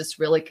mean, it was just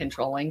really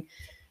controlling.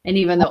 And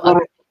even though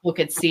other people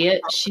could see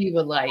it, she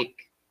was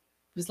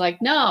like,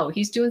 no,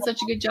 he's doing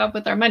such a good job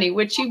with our money,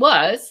 which he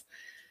was,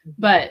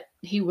 but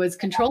he was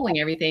controlling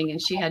everything,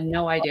 and she had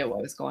no idea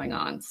what was going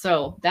on.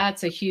 So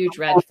that's a huge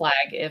red flag.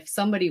 If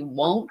somebody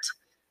won't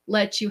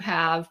let you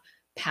have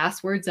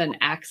passwords and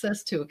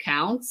access to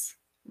accounts,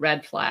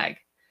 red flag.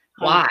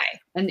 Why?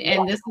 And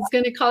this is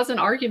going to cause an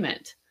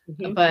argument,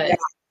 but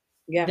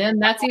then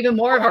that's even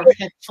more of a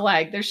red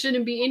flag. There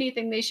shouldn't be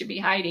anything they should be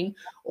hiding.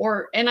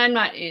 And I'm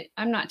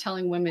not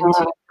telling women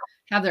to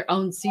have their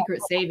own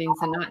secret savings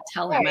and not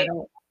tell them. I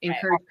don't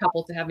encourage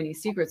couples to have any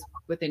secrets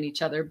within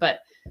each other, but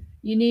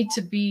you need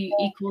to be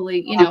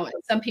equally, you know,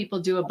 some people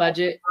do a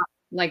budget,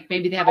 like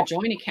maybe they have a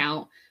joint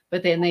account,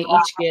 but then they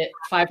each get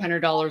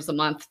 $500 a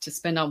month to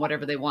spend on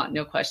whatever they want.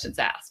 No questions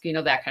asked, you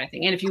know, that kind of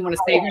thing. And if you want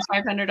to save your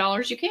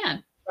 $500, you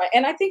can. Right.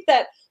 And I think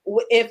that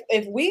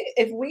if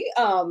we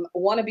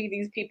want to be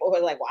these people who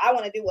are like, well, I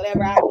want to do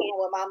whatever I can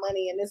with my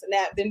money and this and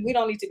that, then we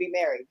don't need to be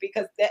married,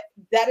 because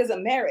that is a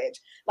marriage.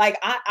 Like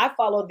I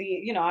follow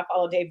I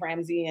follow Dave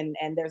Ramsey,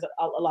 and there's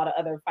a lot of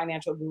other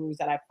financial gurus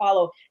that I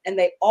follow, and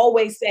they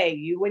always say,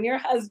 you and your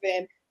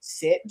husband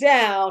sit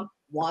down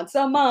once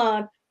a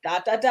month,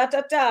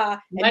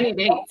 Money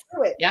dates.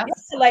 Yeah.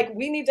 Like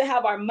we need to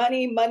have our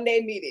Money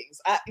Monday meetings.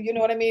 You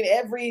know what I mean?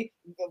 Every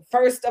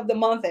first of the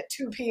month at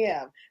 2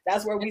 p.m.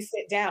 That's where we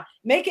sit down.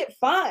 Make it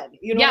fun.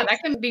 You know, that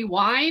can be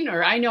wine,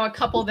 or I know a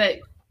couple that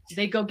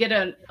they go get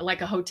a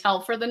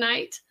hotel for the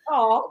night.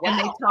 Oh, wow. And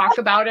they talk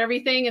about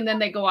everything, and then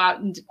they go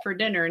out for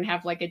dinner and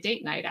have like a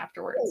date night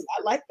afterwards. Oh,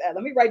 I like that.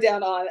 Let me write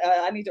down on.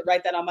 I need to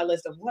write that on my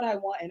list of what I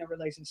want in a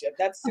relationship.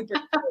 That's super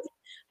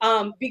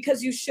cool.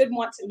 Because you should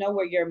want to know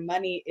where your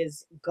money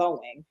is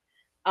going.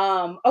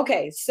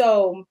 Okay,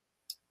 so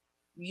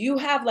you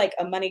have like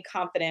a money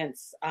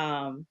confidence,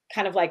 kind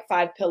of like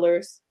 5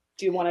 pillars.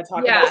 Do you want to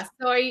talk about?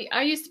 So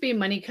I used to be a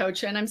money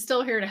coach, and I'm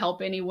still here to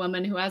help any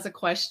woman who has a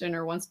question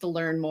or wants to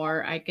learn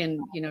more. I can,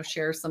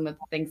 share some of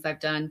the things I've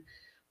done.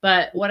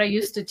 But what I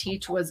used to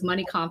teach was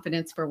money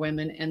confidence for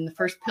women. And the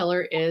first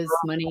pillar is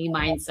money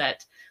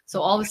mindset. So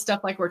all the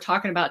stuff like we're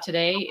talking about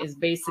today is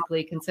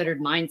basically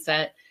considered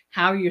mindset,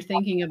 how you're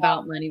thinking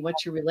about money,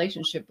 what's your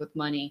relationship with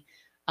money.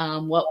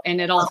 And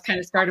it all kind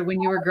of started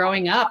when you were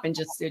growing up, and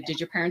just, did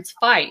your parents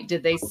fight?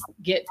 Did they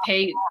get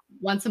paid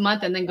once a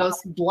month and then go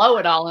blow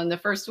it all in the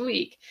first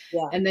week?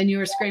 Yeah. And then you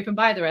were scraping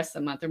by the rest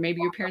of the month, or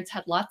maybe your parents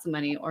had lots of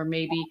money, or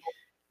maybe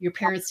your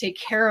parents take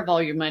care of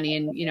all your money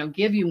and,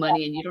 give you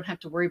money and you don't have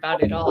to worry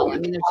about it all. I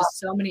mean, there's just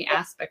so many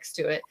aspects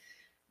to it,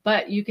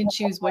 but you can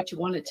choose what you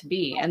want it to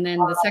be. And then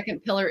the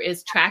second pillar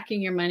is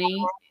tracking your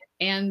money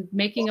and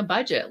making a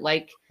budget.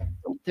 Like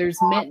there's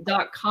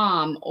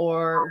mint.com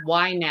or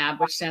YNAB,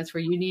 which stands for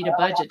you need a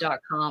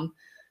budget.com.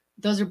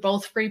 Those are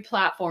both free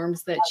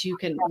platforms that you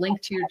can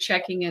link to your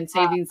checking and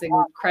savings and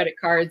credit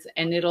cards,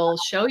 and it'll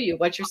show you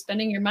what you're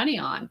spending your money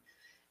on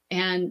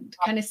and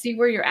kind of see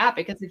where you're at.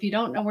 Because if you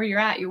don't know where you're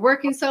at, you're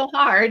working so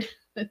hard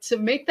to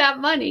make that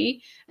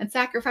money and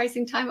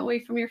sacrificing time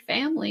away from your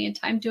family and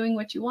time doing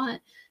what you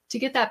want to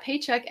get that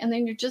paycheck, and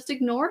then you're just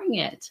ignoring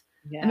it.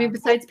 Yeah. I mean,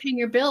 besides paying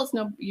your bills,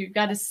 you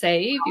got to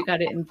save, you got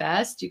to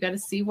invest, you got to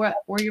see where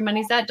your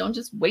money's at. Don't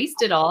just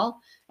waste it all.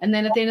 And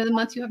then at the end of the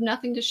month, you have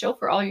nothing to show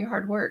for all your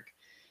hard work.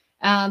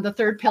 The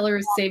third pillar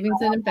is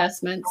savings and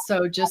investments.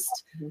 So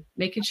just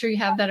making sure you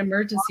have that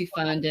emergency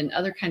fund and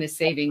other kind of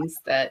savings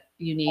that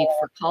you need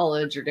for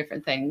college or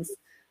different things.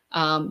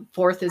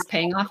 Fourth is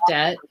paying off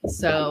debt.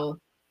 So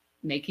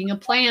making a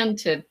plan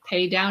to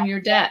pay down your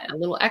debt a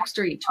little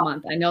extra each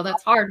month. I know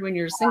that's hard when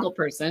you're a single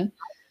person,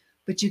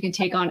 but you can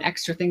take on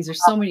extra things.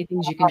 There's so many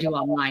things you can do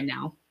online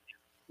now,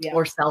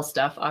 or sell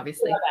stuff,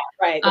 obviously.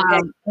 Right.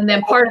 And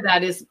then part of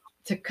that is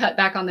to cut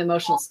back on the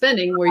emotional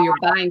spending where you're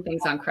buying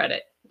things on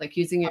credit, like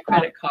using a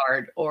credit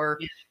card or,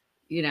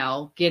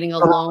 getting a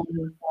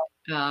loan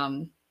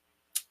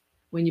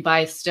when you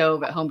buy a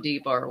stove at Home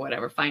Depot or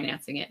whatever,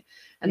 financing it.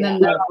 And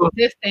then the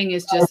fifth thing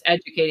is just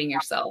educating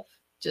yourself.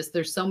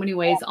 There's so many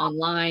ways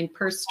online.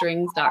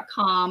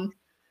 Pursestrings.com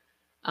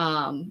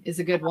is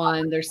a good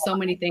one. There's so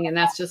many things, and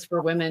that's just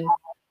for women.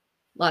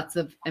 Lots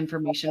of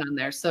information on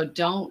there. So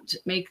don't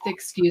make the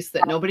excuse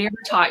that nobody ever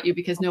taught you,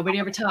 because nobody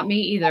ever taught me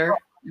either.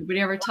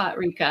 Nobody ever taught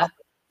Rika.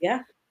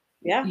 Yeah.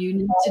 You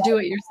need to do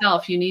it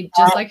yourself. You need,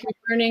 just like you're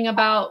learning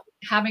about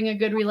having a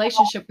good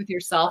relationship with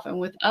yourself and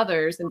with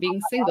others and being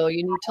single,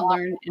 you need to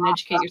learn and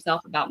educate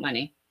yourself about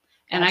money.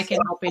 And I can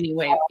help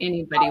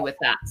anybody with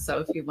that. So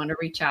if you want to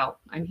reach out,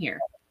 I'm here.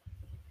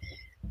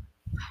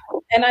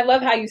 And I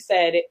love how you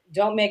said,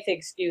 don't make the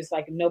excuse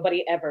like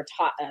nobody ever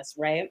taught us,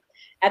 right?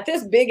 At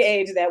this big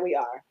age that we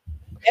are,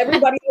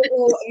 everybody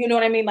who, you know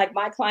what I mean? Like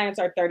my clients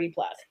are 30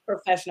 plus,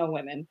 professional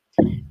women.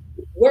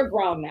 We're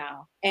grown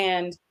now,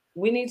 and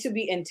we need to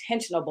be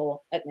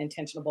intentional. Let me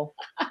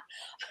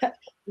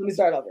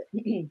start over.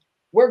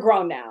 We're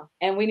grown now,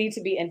 and we need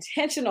to be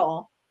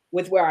intentional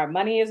with where our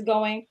money is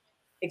going,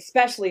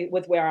 especially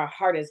with where our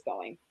heart is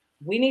going.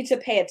 We need to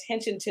pay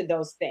attention to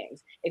those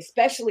things,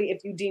 especially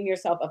if you deem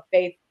yourself a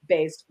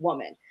faith-based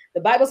woman.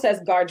 The Bible says,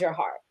 guard your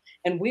heart.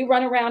 And we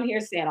run around here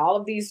saying all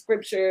of these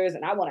scriptures,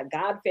 and I want a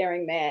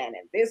God-fearing man,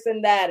 and this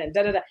and that, and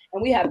da-da-da.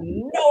 And we have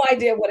no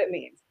idea what it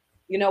means.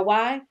 You know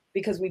why?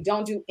 Because we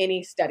don't do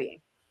any studying.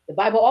 The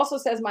Bible also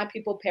says, my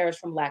people perish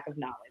from lack of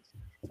knowledge.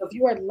 So if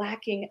you are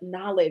lacking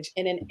knowledge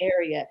in an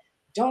area,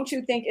 don't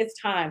you think it's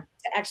time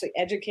to actually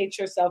educate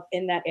yourself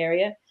in that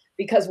area?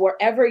 Because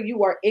wherever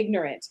you are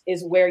ignorant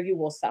is where you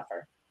will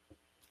suffer.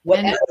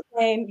 Whatever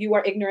lane you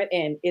are ignorant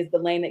in is the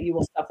lane that you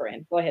will suffer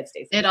in. Go ahead,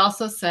 Stacey. It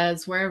also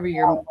says wherever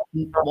your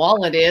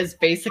wallet is,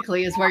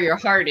 basically, is where your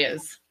heart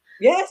is.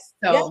 Yes.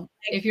 So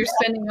if you're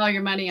spending all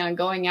your money on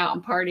going out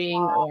and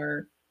partying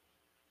or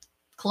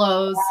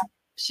clothes,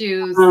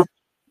 shoes,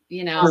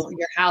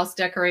 your house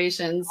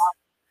decorations,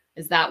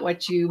 is that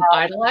what you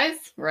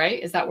idolize,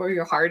 right? Is that where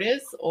your heart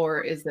is?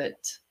 Or is it,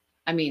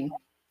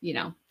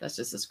 that's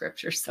just a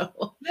scripture.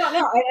 So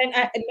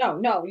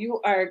no,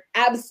 you are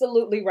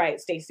absolutely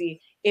right,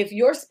 Stacey. If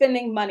you're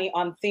spending money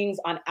on things,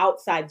 on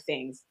outside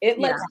things, it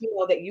lets you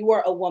know that you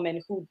are a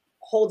woman who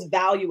holds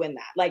value in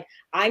that. Like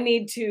I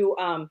need to,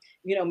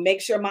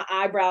 make sure my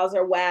eyebrows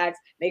are waxed,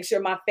 make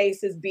sure my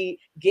face is beat,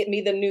 get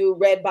me the new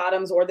red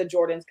bottoms or the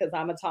Jordans, because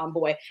I'm a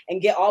tomboy,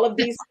 and get all of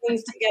these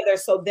things together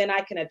so then I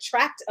can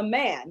attract a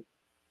man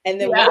And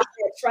then once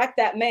I attract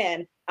that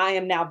man, I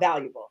am now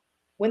valuable.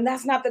 When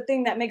that's not the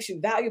thing that makes you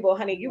valuable,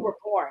 honey, you were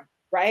born,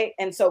 right?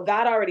 And so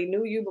God already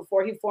knew you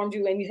before he formed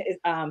you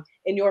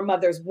in your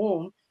mother's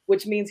womb,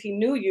 which means he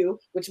knew you,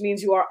 which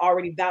means you are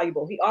already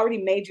valuable. He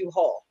already made you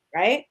whole,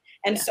 right?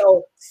 And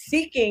so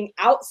seeking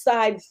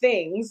outside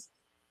things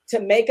to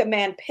make a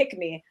man pick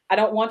me, I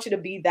don't want you to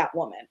be that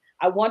woman.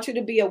 I want you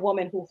to be a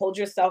woman who holds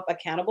yourself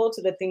accountable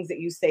to the things that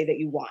you say that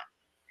you want.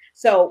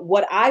 So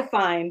what I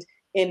find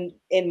in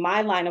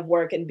my line of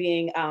work and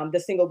being the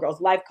single girls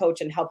life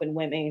coach and helping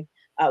women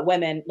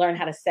learn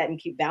how to set and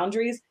keep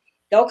boundaries,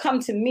 they'll come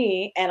to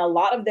me and a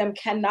lot of them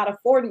cannot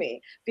afford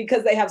me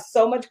because they have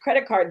so much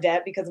credit card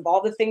debt because of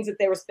all the things that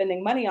they were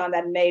spending money on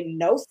that made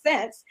no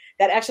sense,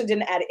 that actually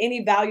didn't add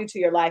any value to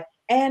your life.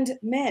 And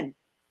men.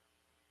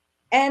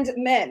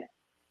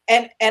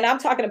 And I'm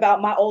talking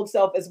about my old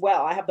self as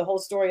well. I have the whole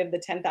story of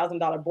the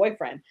 $10,000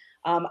 boyfriend.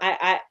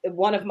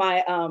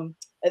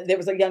 There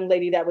was a young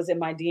lady that was in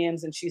my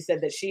DMs and she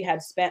said that she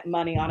had spent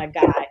money on a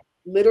guy,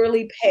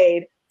 literally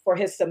paid for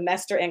his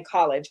semester in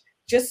college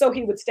just so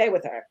he would stay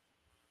with her.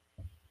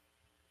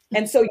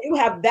 And so you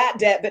have that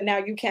debt, but now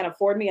you can't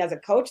afford me as a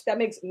coach. That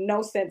makes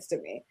no sense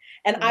to me.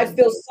 And I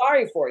feel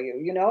sorry for you.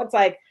 You know, it's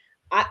like,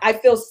 I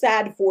feel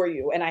sad for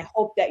you. And I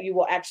hope that you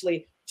will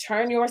actually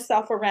turn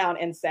yourself around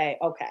and say,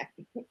 okay,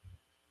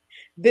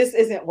 this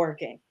isn't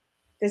working.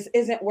 This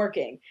isn't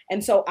working.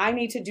 And so I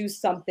need to do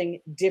something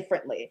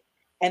differently.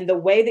 And the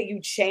way that you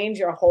change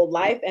your whole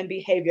life and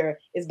behavior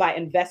is by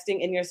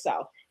investing in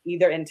yourself,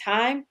 either in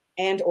time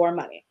and or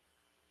money.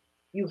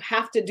 You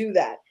have to do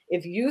that.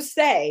 If you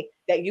say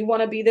that you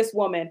want to be this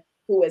woman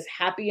who is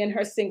happy in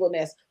her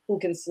singleness, who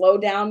can slow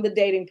down the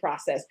dating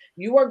process,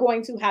 you are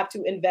going to have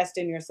to invest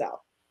in yourself,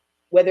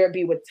 whether it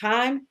be with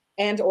time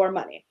and or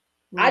money.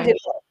 Right.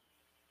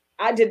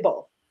 I did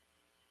both,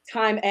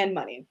 time and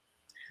money.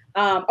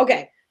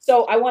 Okay,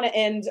 so I want to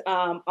end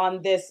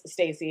on this,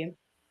 Stacey.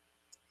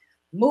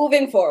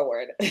 Moving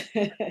forward,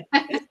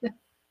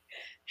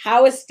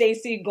 how is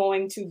Stacey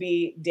going to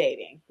be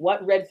dating?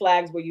 What red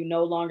flags will you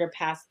no longer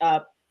pass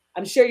up?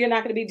 I'm sure you're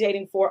not going to be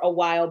dating for a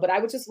while, but I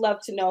would just love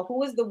to know,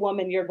 who is the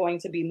woman you're going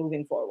to be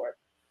moving forward?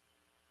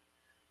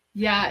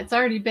 Yeah, it's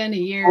already been a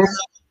year.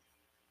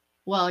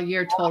 Well,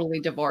 you're totally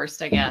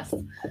divorced, I guess.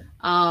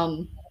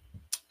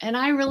 And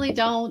I really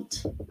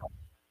don't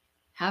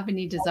have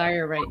any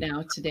desire right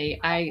now to date.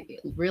 I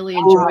really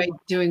enjoy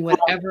doing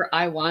whatever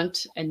I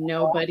want and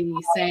nobody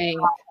saying,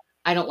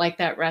 I don't like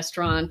that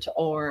restaurant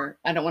or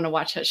I don't want to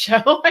watch that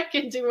show. I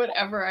can do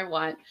whatever I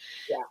want.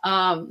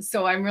 Yeah.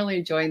 So I'm really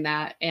enjoying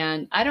that.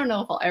 And I don't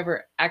know if I'll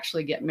ever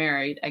actually get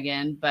married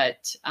again,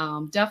 but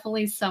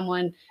definitely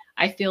someone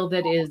I feel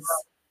that is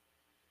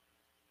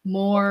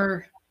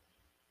more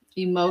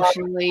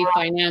emotionally,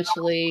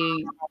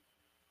 financially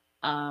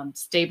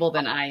stable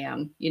than I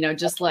am, you know,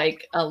 just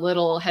like a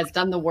little has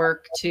done the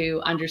work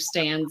to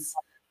understands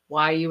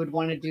why you would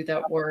want to do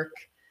that work,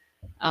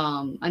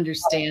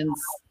 understands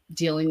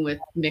dealing with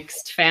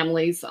mixed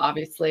families.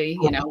 Obviously,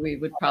 you know, we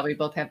would probably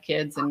both have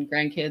kids and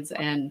grandkids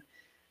and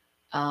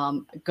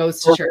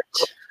goes to church.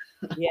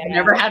 Yeah. I've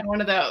never had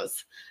one of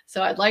those.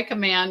 So I'd like a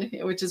man,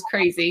 which is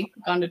crazy.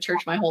 I've gone to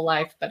church my whole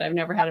life, but I've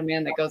never had a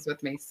man that goes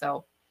with me.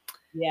 So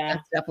yeah,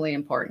 that's definitely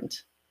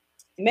important.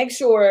 Make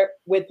sure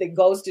with the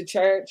goes to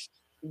church,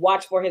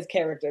 watch for his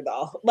character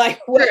though.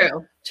 Like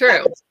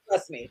true.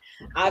 Trust me.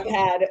 I've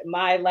had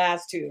my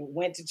last two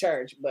went to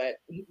church, but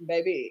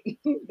baby,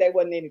 they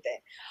wasn't anything.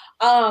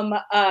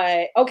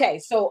 Okay,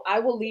 so I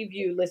will leave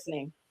you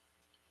listening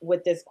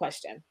with this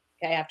question.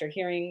 Okay, after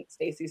hearing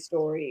Stacey's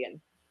story and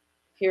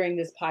hearing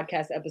this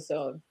podcast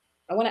episode,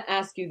 I want to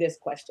ask you this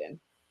question.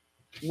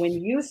 When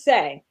you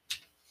say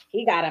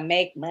he gotta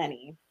make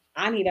money,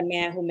 I need a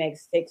man who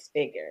makes 6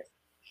 figures.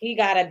 He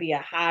got to be a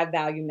high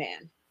value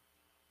man.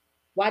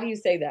 Why do you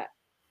say that?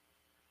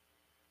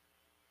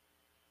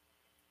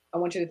 I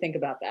want you to think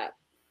about that.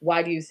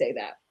 Why do you say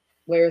that?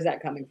 Where is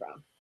that coming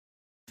from?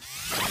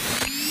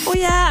 Oh,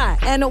 yeah.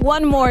 And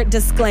one more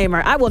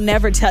disclaimer. I will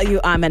never tell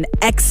you I'm an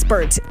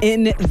expert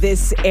in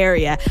this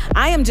area.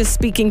 I am just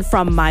speaking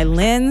from my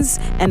lens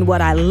and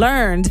what I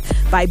learned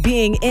by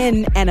being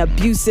in an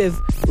abusive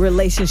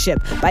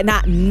relationship, by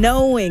not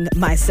knowing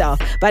myself,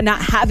 by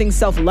not having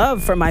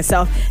self-love for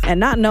myself, and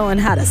not knowing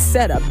how to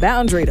set a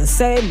boundary to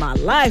save my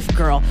life,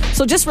 girl.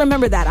 So just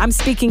remember that. I'm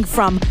speaking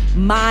from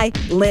my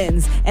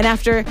lens. And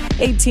after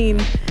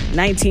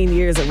 19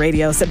 years of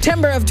radio,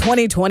 September of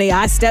 2020,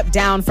 I stepped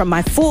down from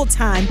my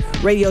full-time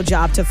radio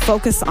job to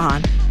focus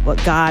on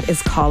what God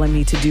is calling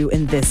me to do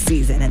in this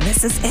season. And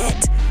this is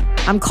it.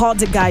 I'm called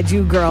to guide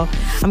you, girl.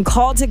 I'm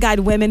called to guide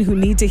women who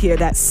need to hear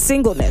that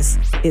singleness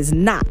is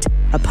not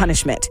a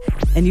punishment,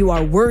 and you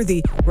are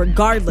worthy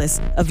regardless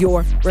of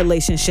your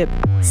relationship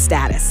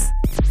status.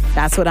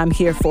 That's what I'm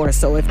here for.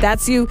 So if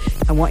that's you,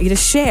 I want you to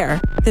share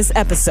this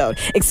episode,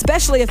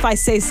 especially if I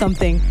say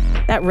something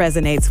that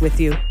resonates with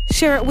you.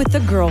 Share it with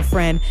a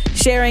girlfriend.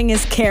 Sharing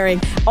is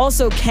caring.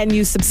 Also, can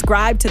you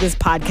subscribe to this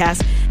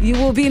podcast? You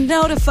will be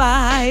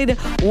notified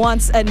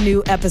once a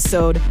new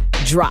episode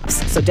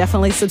drops. So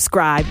definitely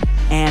subscribe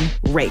and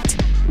rate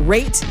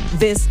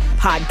this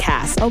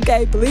podcast.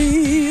 Okay,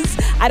 please.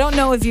 I don't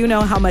know if you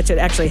know how much it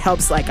actually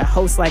helps like a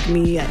host like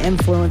me, an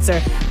influencer,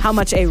 how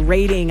much a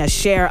rating, a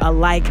share, a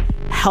like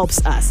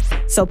helps us.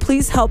 So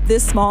please help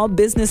this small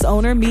business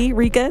owner, me,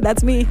 Rika,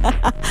 that's me,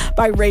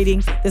 by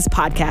rating this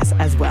podcast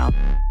as well.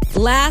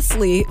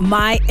 Lastly,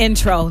 my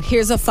intro.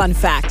 Here's a fun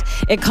fact.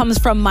 It comes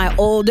from my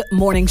old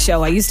morning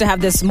show. I used to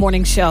have this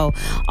morning show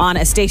on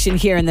a station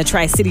here in the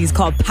Tri-Cities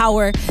called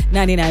Power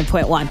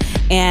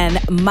 99.1.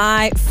 And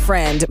my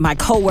friend, my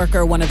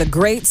coworker, one of the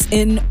greats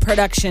in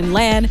production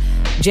land,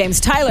 James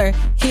Tyler,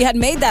 he had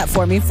made that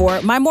for me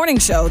for my morning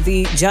show,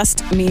 the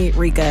Just Me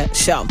Rika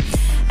show.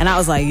 And I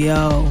was like,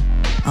 yo,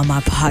 on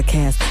my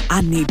podcast,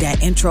 I need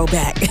that intro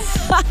back.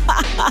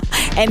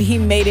 And he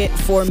made it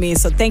for me.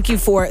 So thank you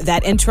for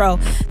that intro.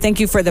 Thank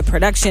you for the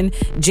production,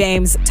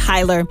 James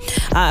Tyler.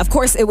 Of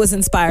course, it was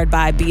inspired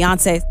by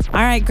Beyonce.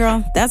 All right,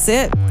 girl, that's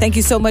it. Thank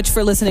you so much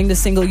for listening to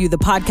Single You, the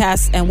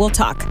podcast, and we'll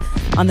talk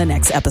on the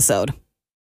next episode.